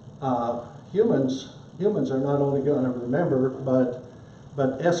 Humans are not only going to remember,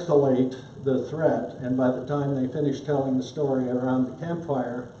 but escalate the threat, and by the time they finish telling the story around the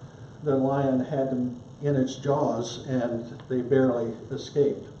campfire, the lion had them in its jaws and they barely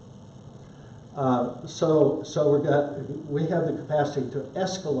escaped. So we have the capacity to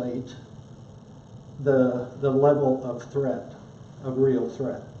escalate the level of threat, of real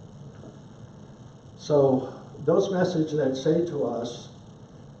threat. So those messages that say to us,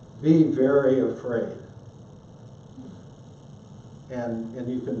 be very afraid. And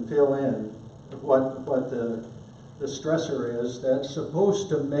you can fill in what the stressor is that's supposed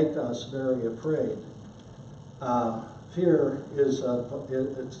to make us very afraid. Fear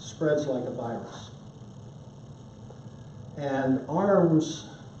it spreads like a virus and arms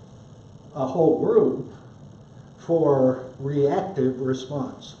a whole group for reactive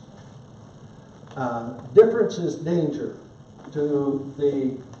response. Difference is danger to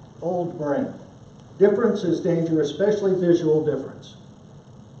the old brain. Difference is danger, especially visual difference.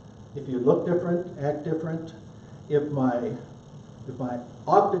 If you look different, act different, if my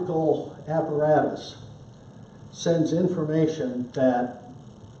optical apparatus sends information that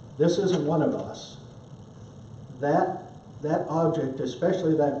this isn't one of us, that object,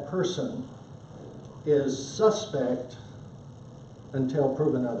 especially that person, is suspect until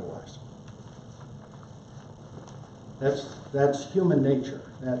proven otherwise. That's human nature.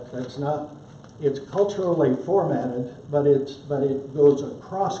 That's not, it's culturally formatted, but it goes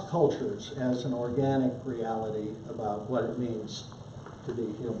across cultures as an organic reality about what it means to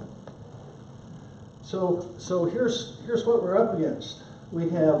be human. So here's what we're up against. We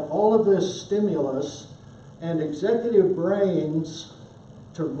have all of this stimulus and executive brains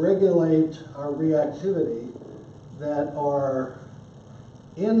to regulate our reactivity that are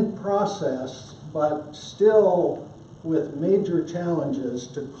in process, but still with major challenges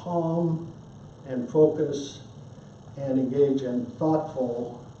to calm and focus and engage in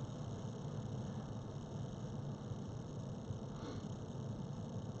thoughtful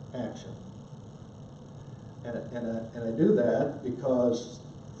action. And I do that because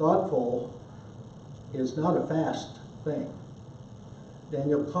thoughtful is not a fast thing.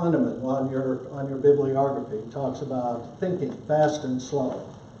 Daniel Kahneman on your bibliography talks about thinking fast and slow.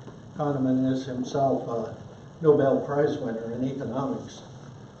 Kahneman is himself a Nobel Prize winner in economics,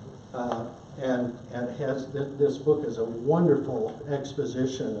 and has this book is a wonderful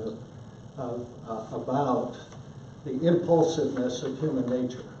exposition of about the impulsiveness of human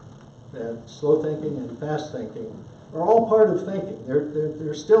nature. That slow thinking and fast thinking are all part of thinking.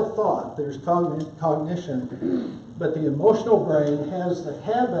 There's still thought, there's cognition, but the emotional brain has the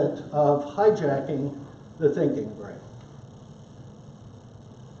habit of hijacking the thinking brain.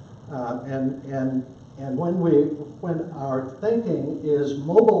 And when our thinking is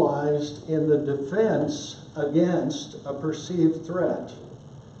mobilized in the defense against a perceived threat,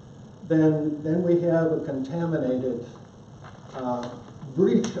 then we have a contaminated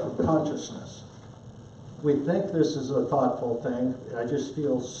breach of consciousness. We think this is a thoughtful thing. I just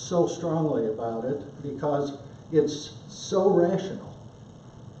feel so strongly about it because it's so rational.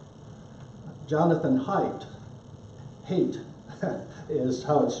 Jonathan Haidt is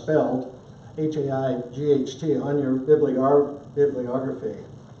how it's spelled, H-A-I-G-H-T, on your bibliography.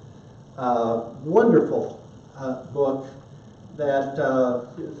 Wonderful book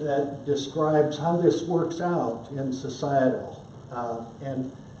that describes how this works out in societal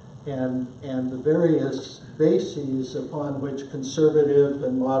and the various bases upon which conservative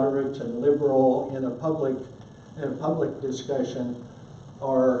and moderate and liberal in a public discussion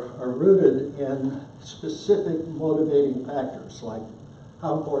are rooted in specific motivating factors, like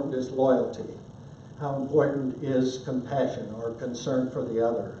how important is loyalty, how important is compassion or concern for the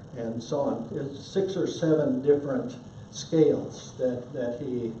other, and so on. It's 6 or 7 different scales that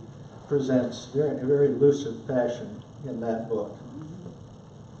he presents in a very lucid fashion in that book.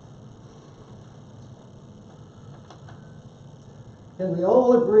 And we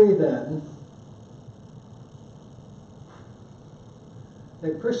all agree then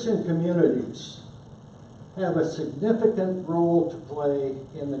that Christian communities have a significant role to play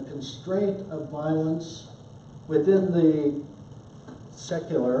in the constraint of violence within the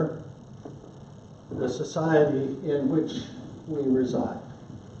secular, the society in which we reside.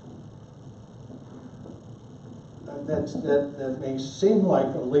 That may seem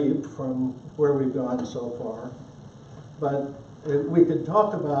like a leap from where we've gone so far, but we could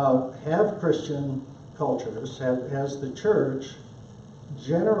talk about, have Christian cultures, has the church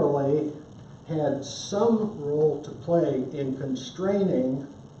generally had some role to play in constraining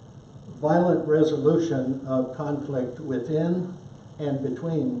violent resolution of conflict within and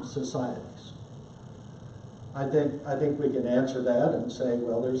between societies? I think we can answer that and say,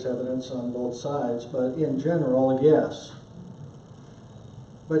 well, there's evidence on both sides, but in general, yes.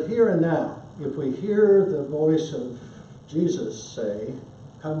 But here and now, if we hear the voice of Jesus say,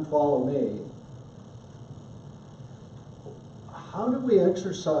 "Come follow me," how do we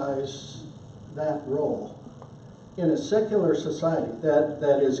exercise that role in a secular society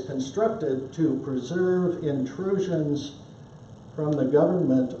that is constructed to preserve intrusions from the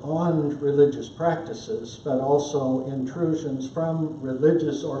government on religious practices, but also intrusions from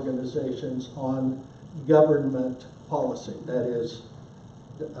religious organizations on government policy, that is,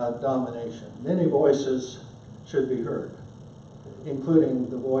 domination? Many voices should be heard, including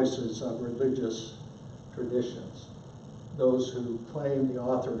the voices of religious traditions, those who claim the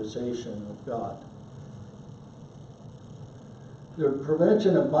authorization of God. The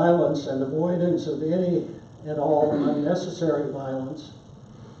prevention of violence and avoidance of any and all unnecessary violence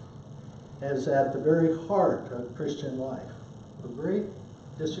is at the very heart of Christian life. Agree?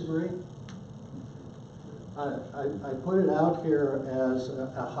 Disagree? I put it out here as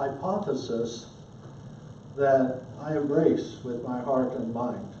a hypothesis that I embrace with my heart and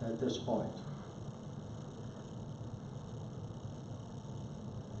mind at this point.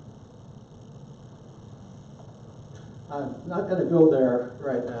 I'm not going to go there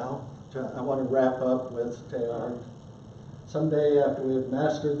right now. I want to wrap up with Teilhard. Someday, after we have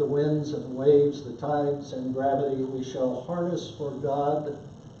mastered the winds and waves, the tides and gravity, we shall harness for God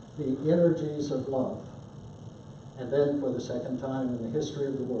the energies of love. And then, for the second time in the history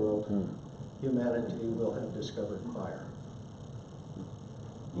of the world, humanity will have discovered fire.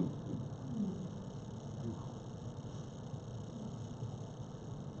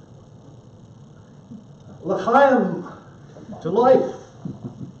 L'chaim, to life.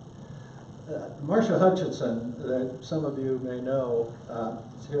 Marcia Hutchinson, that some of you may know,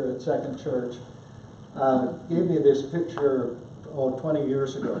 here at Second Church, gave me this picture 20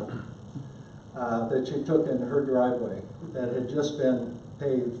 years ago that she took in her driveway that had just been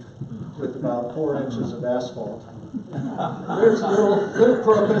paved with about 4 inches of asphalt. There's little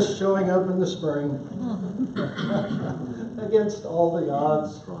crocus showing up in the spring against all the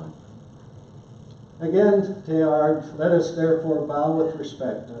odds. Again, Teilhard, let us therefore bow with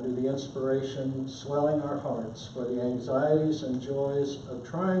respect under the inspiration swelling our hearts for the anxieties and joys of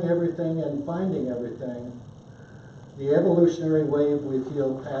trying everything and finding everything. The evolutionary wave we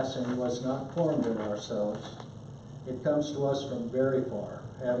feel passing was not formed in ourselves. It comes to us from very far,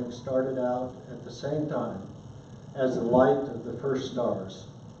 having started out at the same time as the light of the first stars.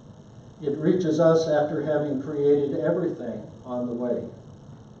 It reaches us after having created everything on the way.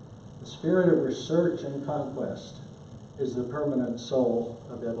 The spirit of research and conquest is the permanent soul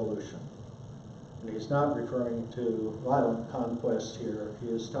of evolution. And he's not referring to violent conquest here. He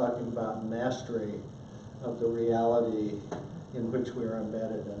is talking about mastery of the reality in which we are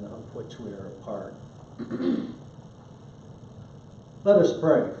embedded and of which we are a part. Let us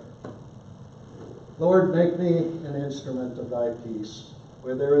pray. Lord, make me an instrument of thy peace.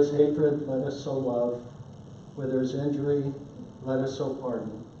 Where there is hatred, let us sow love. Where there is injury, let us sow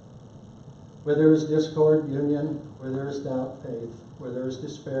pardon. Where there is discord, union. Where there is doubt, faith. Where there is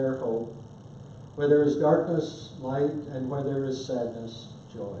despair, hope. Where there is darkness, light. And where there is sadness,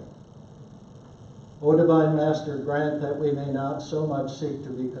 joy. O divine Master, grant that we may not so much seek to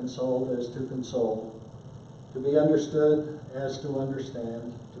be consoled as to console, to be understood as to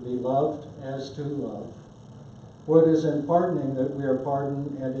understand, to be loved as to love. For it is in pardoning that we are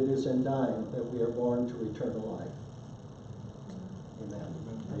pardoned, and it is in dying that we are born to eternal life. Amen.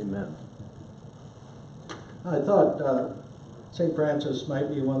 Amen. I thought St. Francis might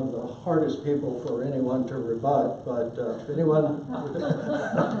be one of the hardest people for anyone to rebut, but if anyone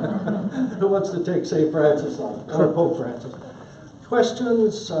who wants to take St. Francis on, or Pope Francis.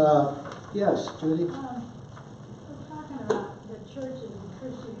 Questions? Yes, Judy? We're talking about the churches and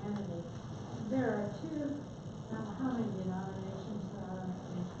Christianity. There are two, I don't know how many denominations there are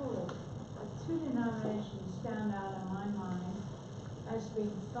in total, but two denominations stand out in my mind as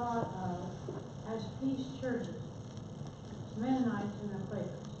being thought of as peace churches. It's Mennonites and the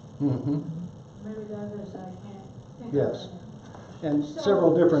Quakers. Mm-hmm. Maybe the others I can't think Yes. of. And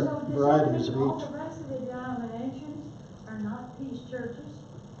several different so does varieties that of mean all each. the rest of the denominations are not peace churches?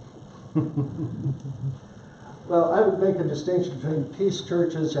 Well, I would make a distinction between peace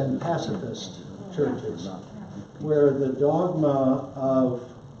churches and pacifist churches, where the dogma of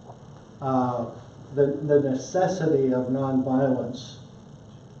the necessity of nonviolence,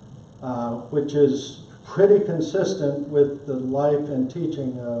 which is pretty consistent with the life and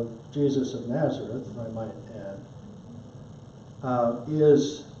teaching of Jesus of Nazareth, I might add,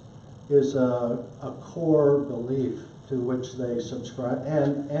 is a core belief to which they subscribe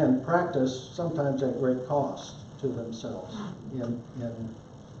and practice, sometimes at great cost to themselves in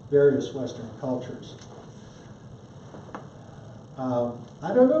various Western cultures.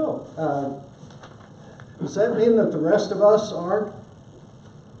 I don't know. Does that mean that the rest of us aren't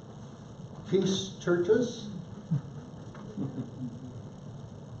peace churches?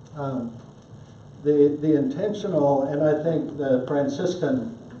 The intentional, and I think the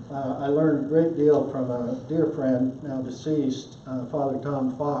Franciscan, I learned a great deal from a dear friend, now deceased, Father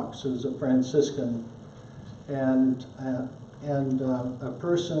Tom Fox, who's a Franciscan, and a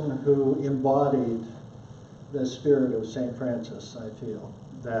person who embodied the spirit of St. Francis. I feel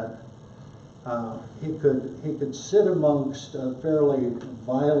that he could sit amongst a fairly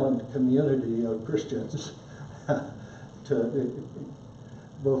violent community of Christians,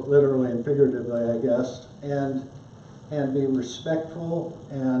 both literally and figuratively, I guess, and be respectful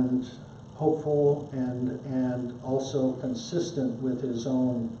and hopeful and also consistent with his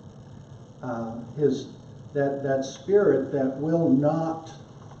own that spirit that will not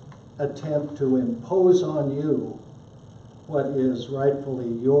attempt to impose on you what is rightfully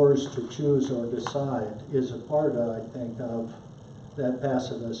yours to choose or decide is a part, I think, of that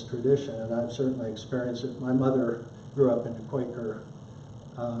pacifist tradition, and I've certainly experienced it. My mother grew up in a Quaker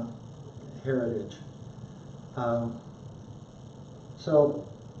heritage. So,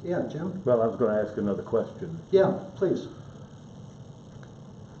 yeah, Jim? Well, I was gonna ask another question. Yeah, please.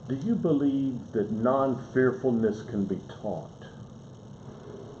 Do you believe that non-fearfulness can be taught?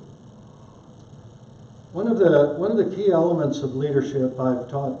 One of the key elements of leadership I've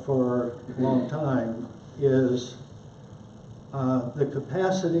taught for a long time is the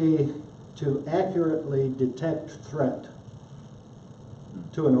capacity to accurately detect threat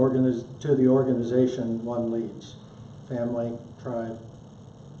to the organization one leads, family, tribe,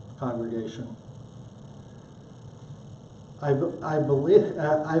 congregation. I've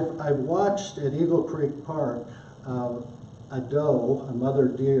watched at Eagle Creek Park a doe, a mother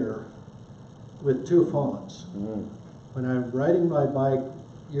deer, with 2 fawns. When I'm riding my bike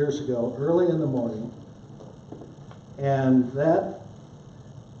years ago, early in the morning, and that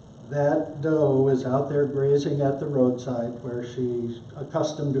doe is out there grazing at the roadside where she's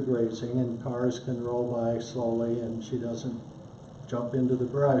accustomed to grazing, and cars can roll by slowly, and she doesn't jump into the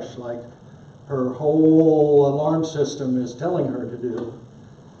brush like her whole alarm system is telling her to do.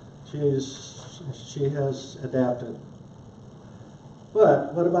 She has adapted.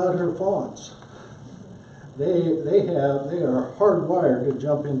 But what about her fawns? They are hardwired to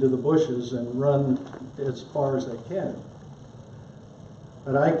jump into the bushes and run as far as they can.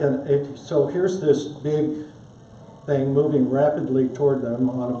 But so here's this big thing moving rapidly toward them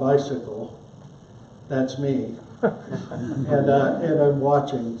on a bicycle. That's me. And I'm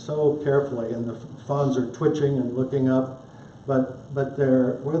watching so carefully, and the fawns are twitching and looking up, but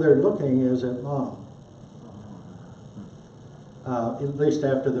where they're looking is at mom. At least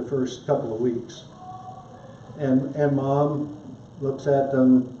after the first couple of weeks. And mom looks at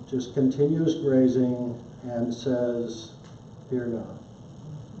them, just continues grazing, and says, "Fear not.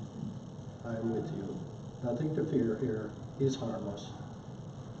 I'm with you. Nothing to fear here. He's harmless."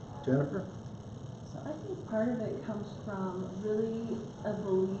 Jennifer? So I think part of it comes from really a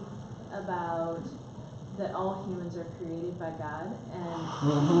belief about that all humans are created by God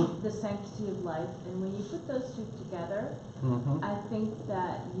and the sanctity of life. And when you put those two together, I think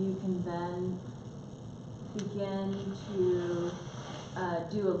that you can then begin to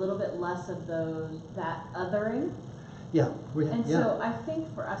do a little bit less of that othering. Yeah. So I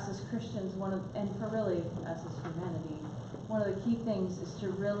think for us as Christians, and for really us as humanity, one of the key things is to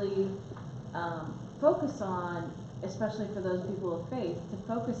really focus on, especially for those people of faith, to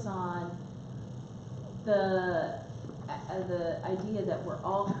focus on the idea that we're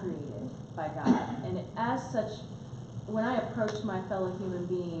all created by God. And as such, when I approach my fellow human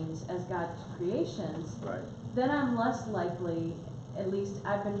beings as God's creations, Right. then I'm less likely, at least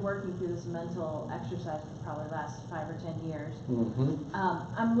I've been working through this mental exercise for probably the last 5 or 10 years.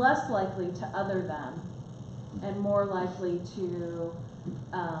 I'm less likely to other them and more likely to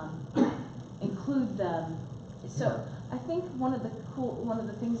include them. So I think one of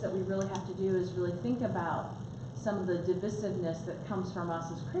the things that we really have to do is really think about some of the divisiveness that comes from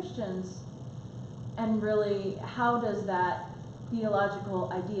us as Christians, and really how does that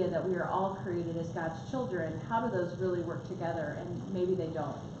theological idea that we are all created as God's children, how do those really work together? And maybe they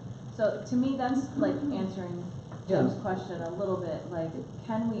don't. So to me, that's like answering Jim's question a little bit, like,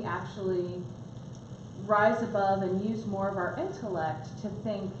 can we actually rise above and use more of our intellect to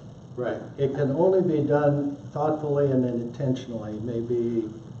think? Right. It can only be done thoughtfully and intentionally. Maybe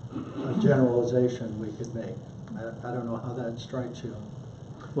a generalization we could make. I don't know how that strikes you.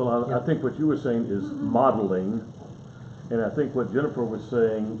 Well, I think what you were saying is modeling, and I think what Jennifer was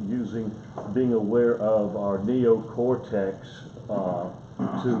saying, being aware of our neocortex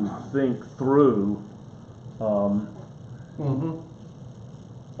to think through all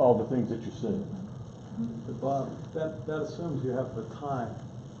the things that you're saying. But Bob, that assumes you have the time.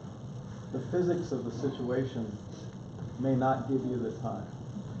 The physics of the situation may not give you the time.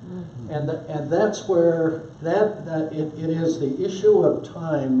 And that's where it is the issue of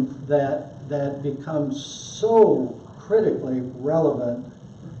time that becomes so critically relevant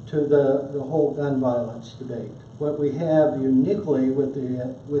to the whole gun violence debate. What we have uniquely with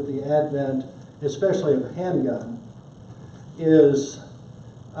the advent, especially of handgun, is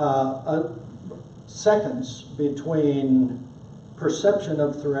seconds between perception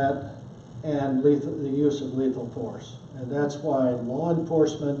of threat and the use of lethal force. And that's why law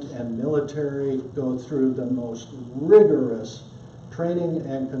enforcement and military go through the most rigorous training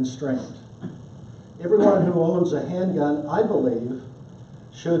and constraint. Everyone who owns a handgun, I believe,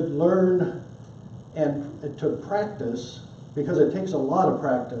 should learn and to practice, because it takes a lot of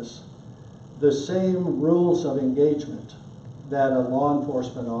practice, the same rules of engagement that a law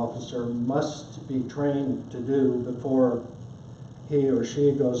enforcement officer must be trained to do before he or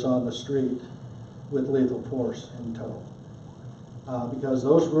she goes on the street with lethal force in tow. Because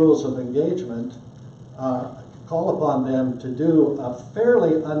those rules of engagement call upon them to do a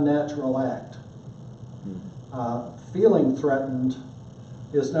fairly unnatural act. Feeling threatened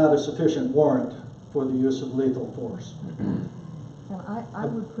is not a sufficient warrant for the use of lethal force. And I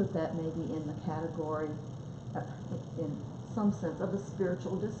would put that maybe in the category, in some sense, of a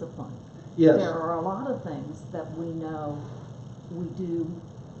spiritual discipline. Yes. There are a lot of things that we know we do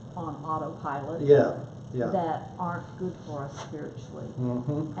on autopilot. Yeah, yeah. That aren't good for us spiritually.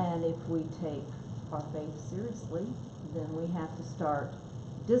 Mm-hmm. And if we take our faith seriously, then we have to start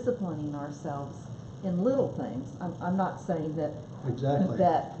disciplining ourselves in little things. I'm not saying that Exactly.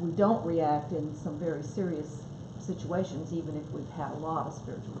 that we don't react in some very serious situations, even if we've had a lot of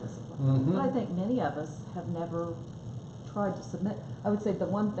spiritual discipline. Mhm. But I think many of us have never tried to submit. I would say the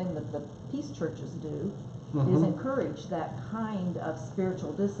one thing that the peace churches do is Mhm. encourage that kind of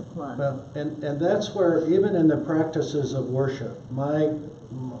spiritual discipline. Well, and that's where, even in the practices of worship, my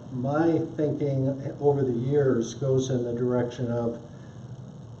thinking over the years goes in the direction of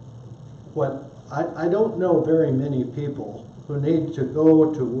what I don't know very many people who need to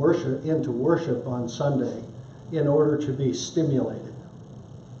go to worship, into worship on Sunday in order to be stimulated.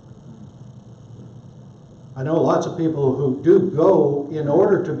 I know lots of people who do go in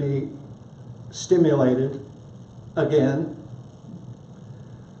order to be stimulated again.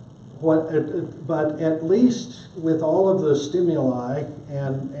 But at least with all of the stimuli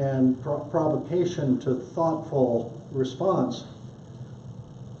and provocation to thoughtful response,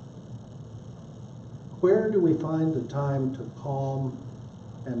 where do we find the time to calm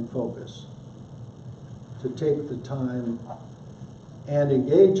and focus? To take the time and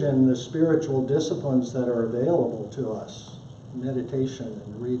engage in the spiritual disciplines that are available to us, meditation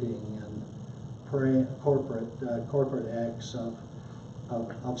and reading and praying, corporate acts of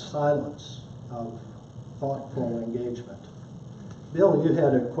silence, of thoughtful engagement. Bill, you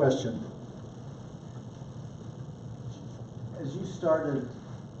had a question. As you started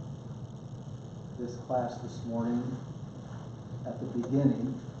this class this morning, at the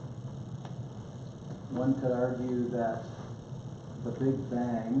beginning, one could argue that the Big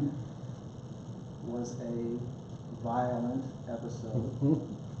Bang was a violent episode.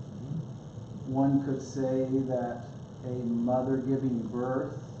 Mm-hmm. One could say that a mother giving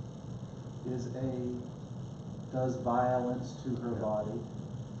birth does violence to her body.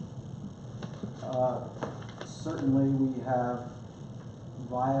 Certainly we have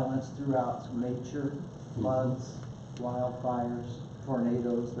violence throughout nature, floods, wildfires,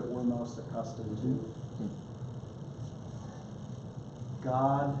 tornadoes that we're most accustomed to.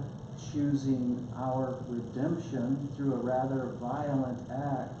 God choosing our redemption through a rather violent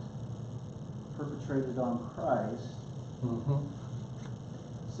act perpetrated on Christ. Mm-hmm.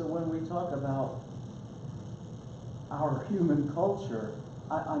 So when we talk about our human culture,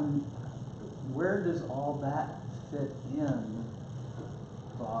 where does all that fit in,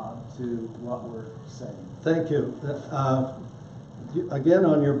 Bob, to what we're saying? Thank you. Again,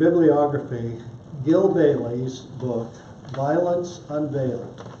 on your bibliography, Gil Bailey's book, Violence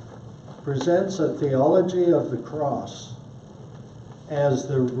Unveiled, presents a theology of the cross as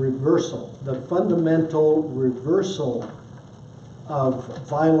the reversal, the fundamental reversal of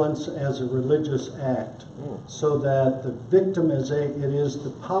violence as a religious act, so that the victimization, it is the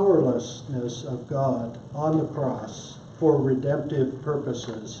powerlessness of God on the cross for redemptive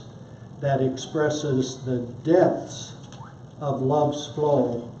purposes that expresses the depths of love's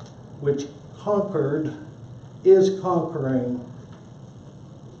flow, which is conquering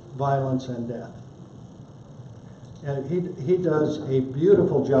violence and death. And he does a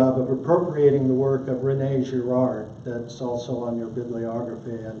beautiful job of appropriating the work of René Girard that's also on your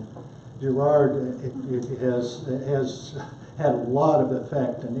bibliography. And Girard it has had a lot of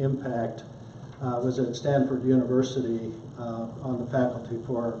effect and impact. Was at Stanford University on the faculty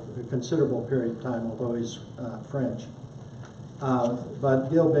for a considerable period of time, although he's French. But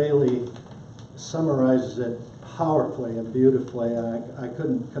Gil Bailey summarizes it powerfully and beautifully. I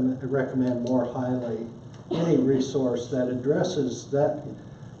couldn't recommend more highly any resource that addresses that.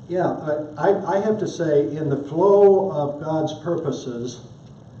 Yeah, I have to say, in the flow of God's purposes,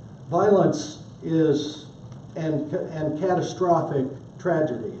 violence is, and catastrophic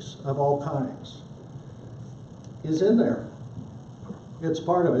tragedies of all kinds is in there. It's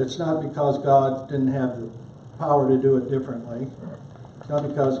part of it. It's not because God didn't have the power to do it differently. It's not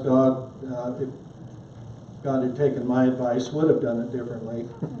because God, if God had taken my advice, would have done it differently.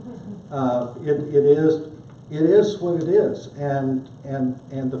 It is it is what it is, and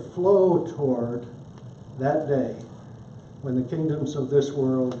the flow toward that day when the kingdoms of this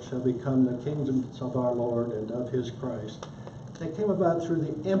world shall become the kingdoms of our Lord and of his Christ, they came about through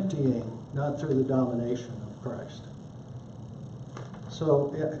the emptying, not through the domination of Christ.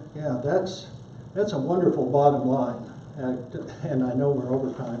 So yeah, that's a wonderful bottom line, and I know we're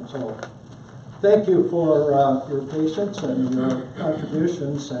over time, so thank you for your patience and your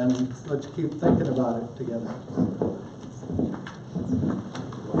contributions, and let's keep thinking about it together.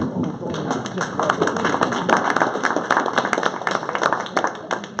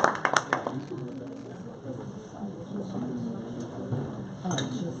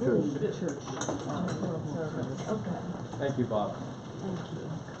 Thank you, Bob.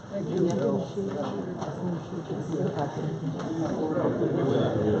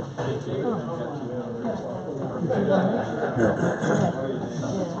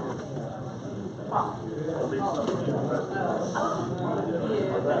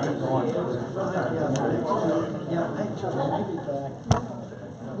 Yeah, actually, I'll be back.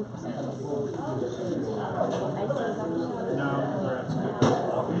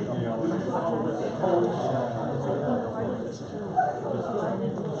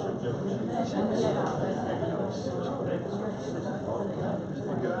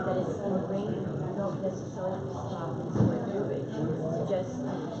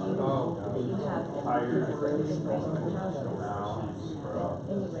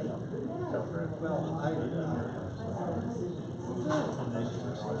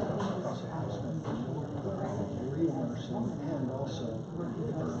 And also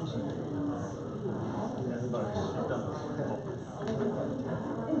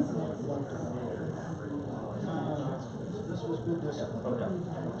this was good discipline.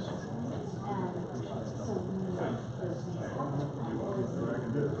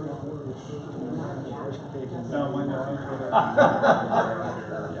 No, my nephew's brother.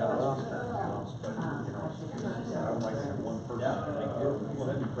 I would like to have one person. Well,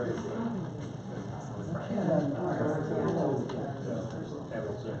 that'd be great.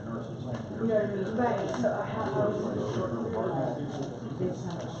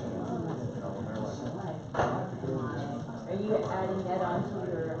 Are you adding that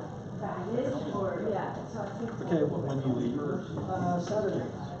onto your baggage, or, yeah, so I think. Okay, well, when you leave? Saturday.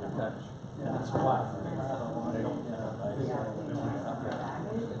 Okay. And it's flat.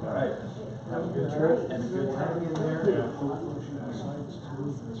 All right. Have a good trip and a good time in there.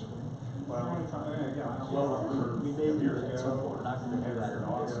 Well, we may be here, so we're not going to do that in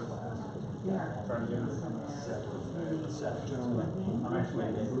August. Trying to get it. I'm actually.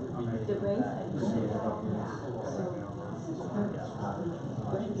 The race,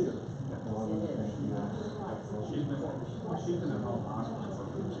 Thank you. She's been in home hospital for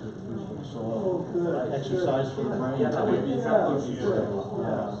Oh, good. Exercise for the brain. Yeah, that would be, that would be good.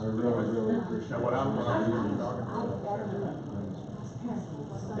 Yeah, I really appreciate it. what I'm talking about.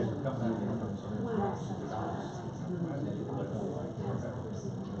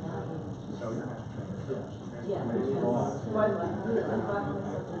 yeah. So I like,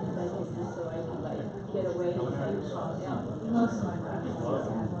 so I can like get away and calm down. Most of my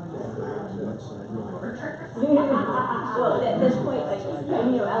well, at this point, like,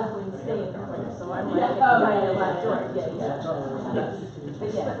 Al wouldn't stay in the corner, so I'm like behind the locked door, yeah.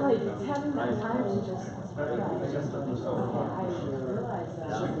 But yeah, like, it's having that time to just, I realize that.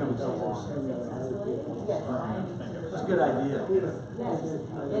 Yes, It's a good idea. yes.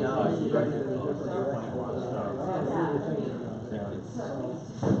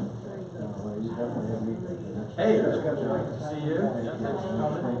 Hey, it's good to see you. Yeah, thanks for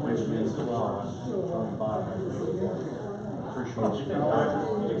coming. Which means well, on Bob, I appreciate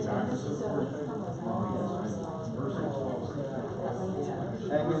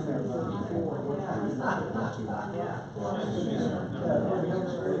Hang in there,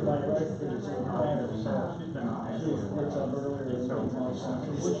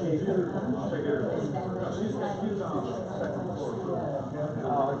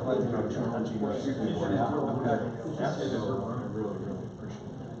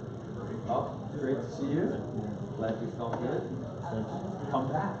 Oh, great to see you. Glad you felt good.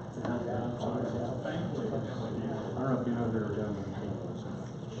 Come back. I don't know if you know who the gentleman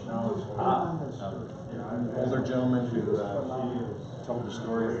older gentleman who told the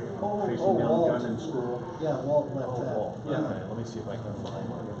story of facing down a gun in school. Yeah, Walt left that. Yeah. Okay, let me see if I can find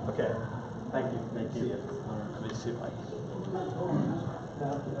it. Okay. Thank you. Thank you. Let me see if I can.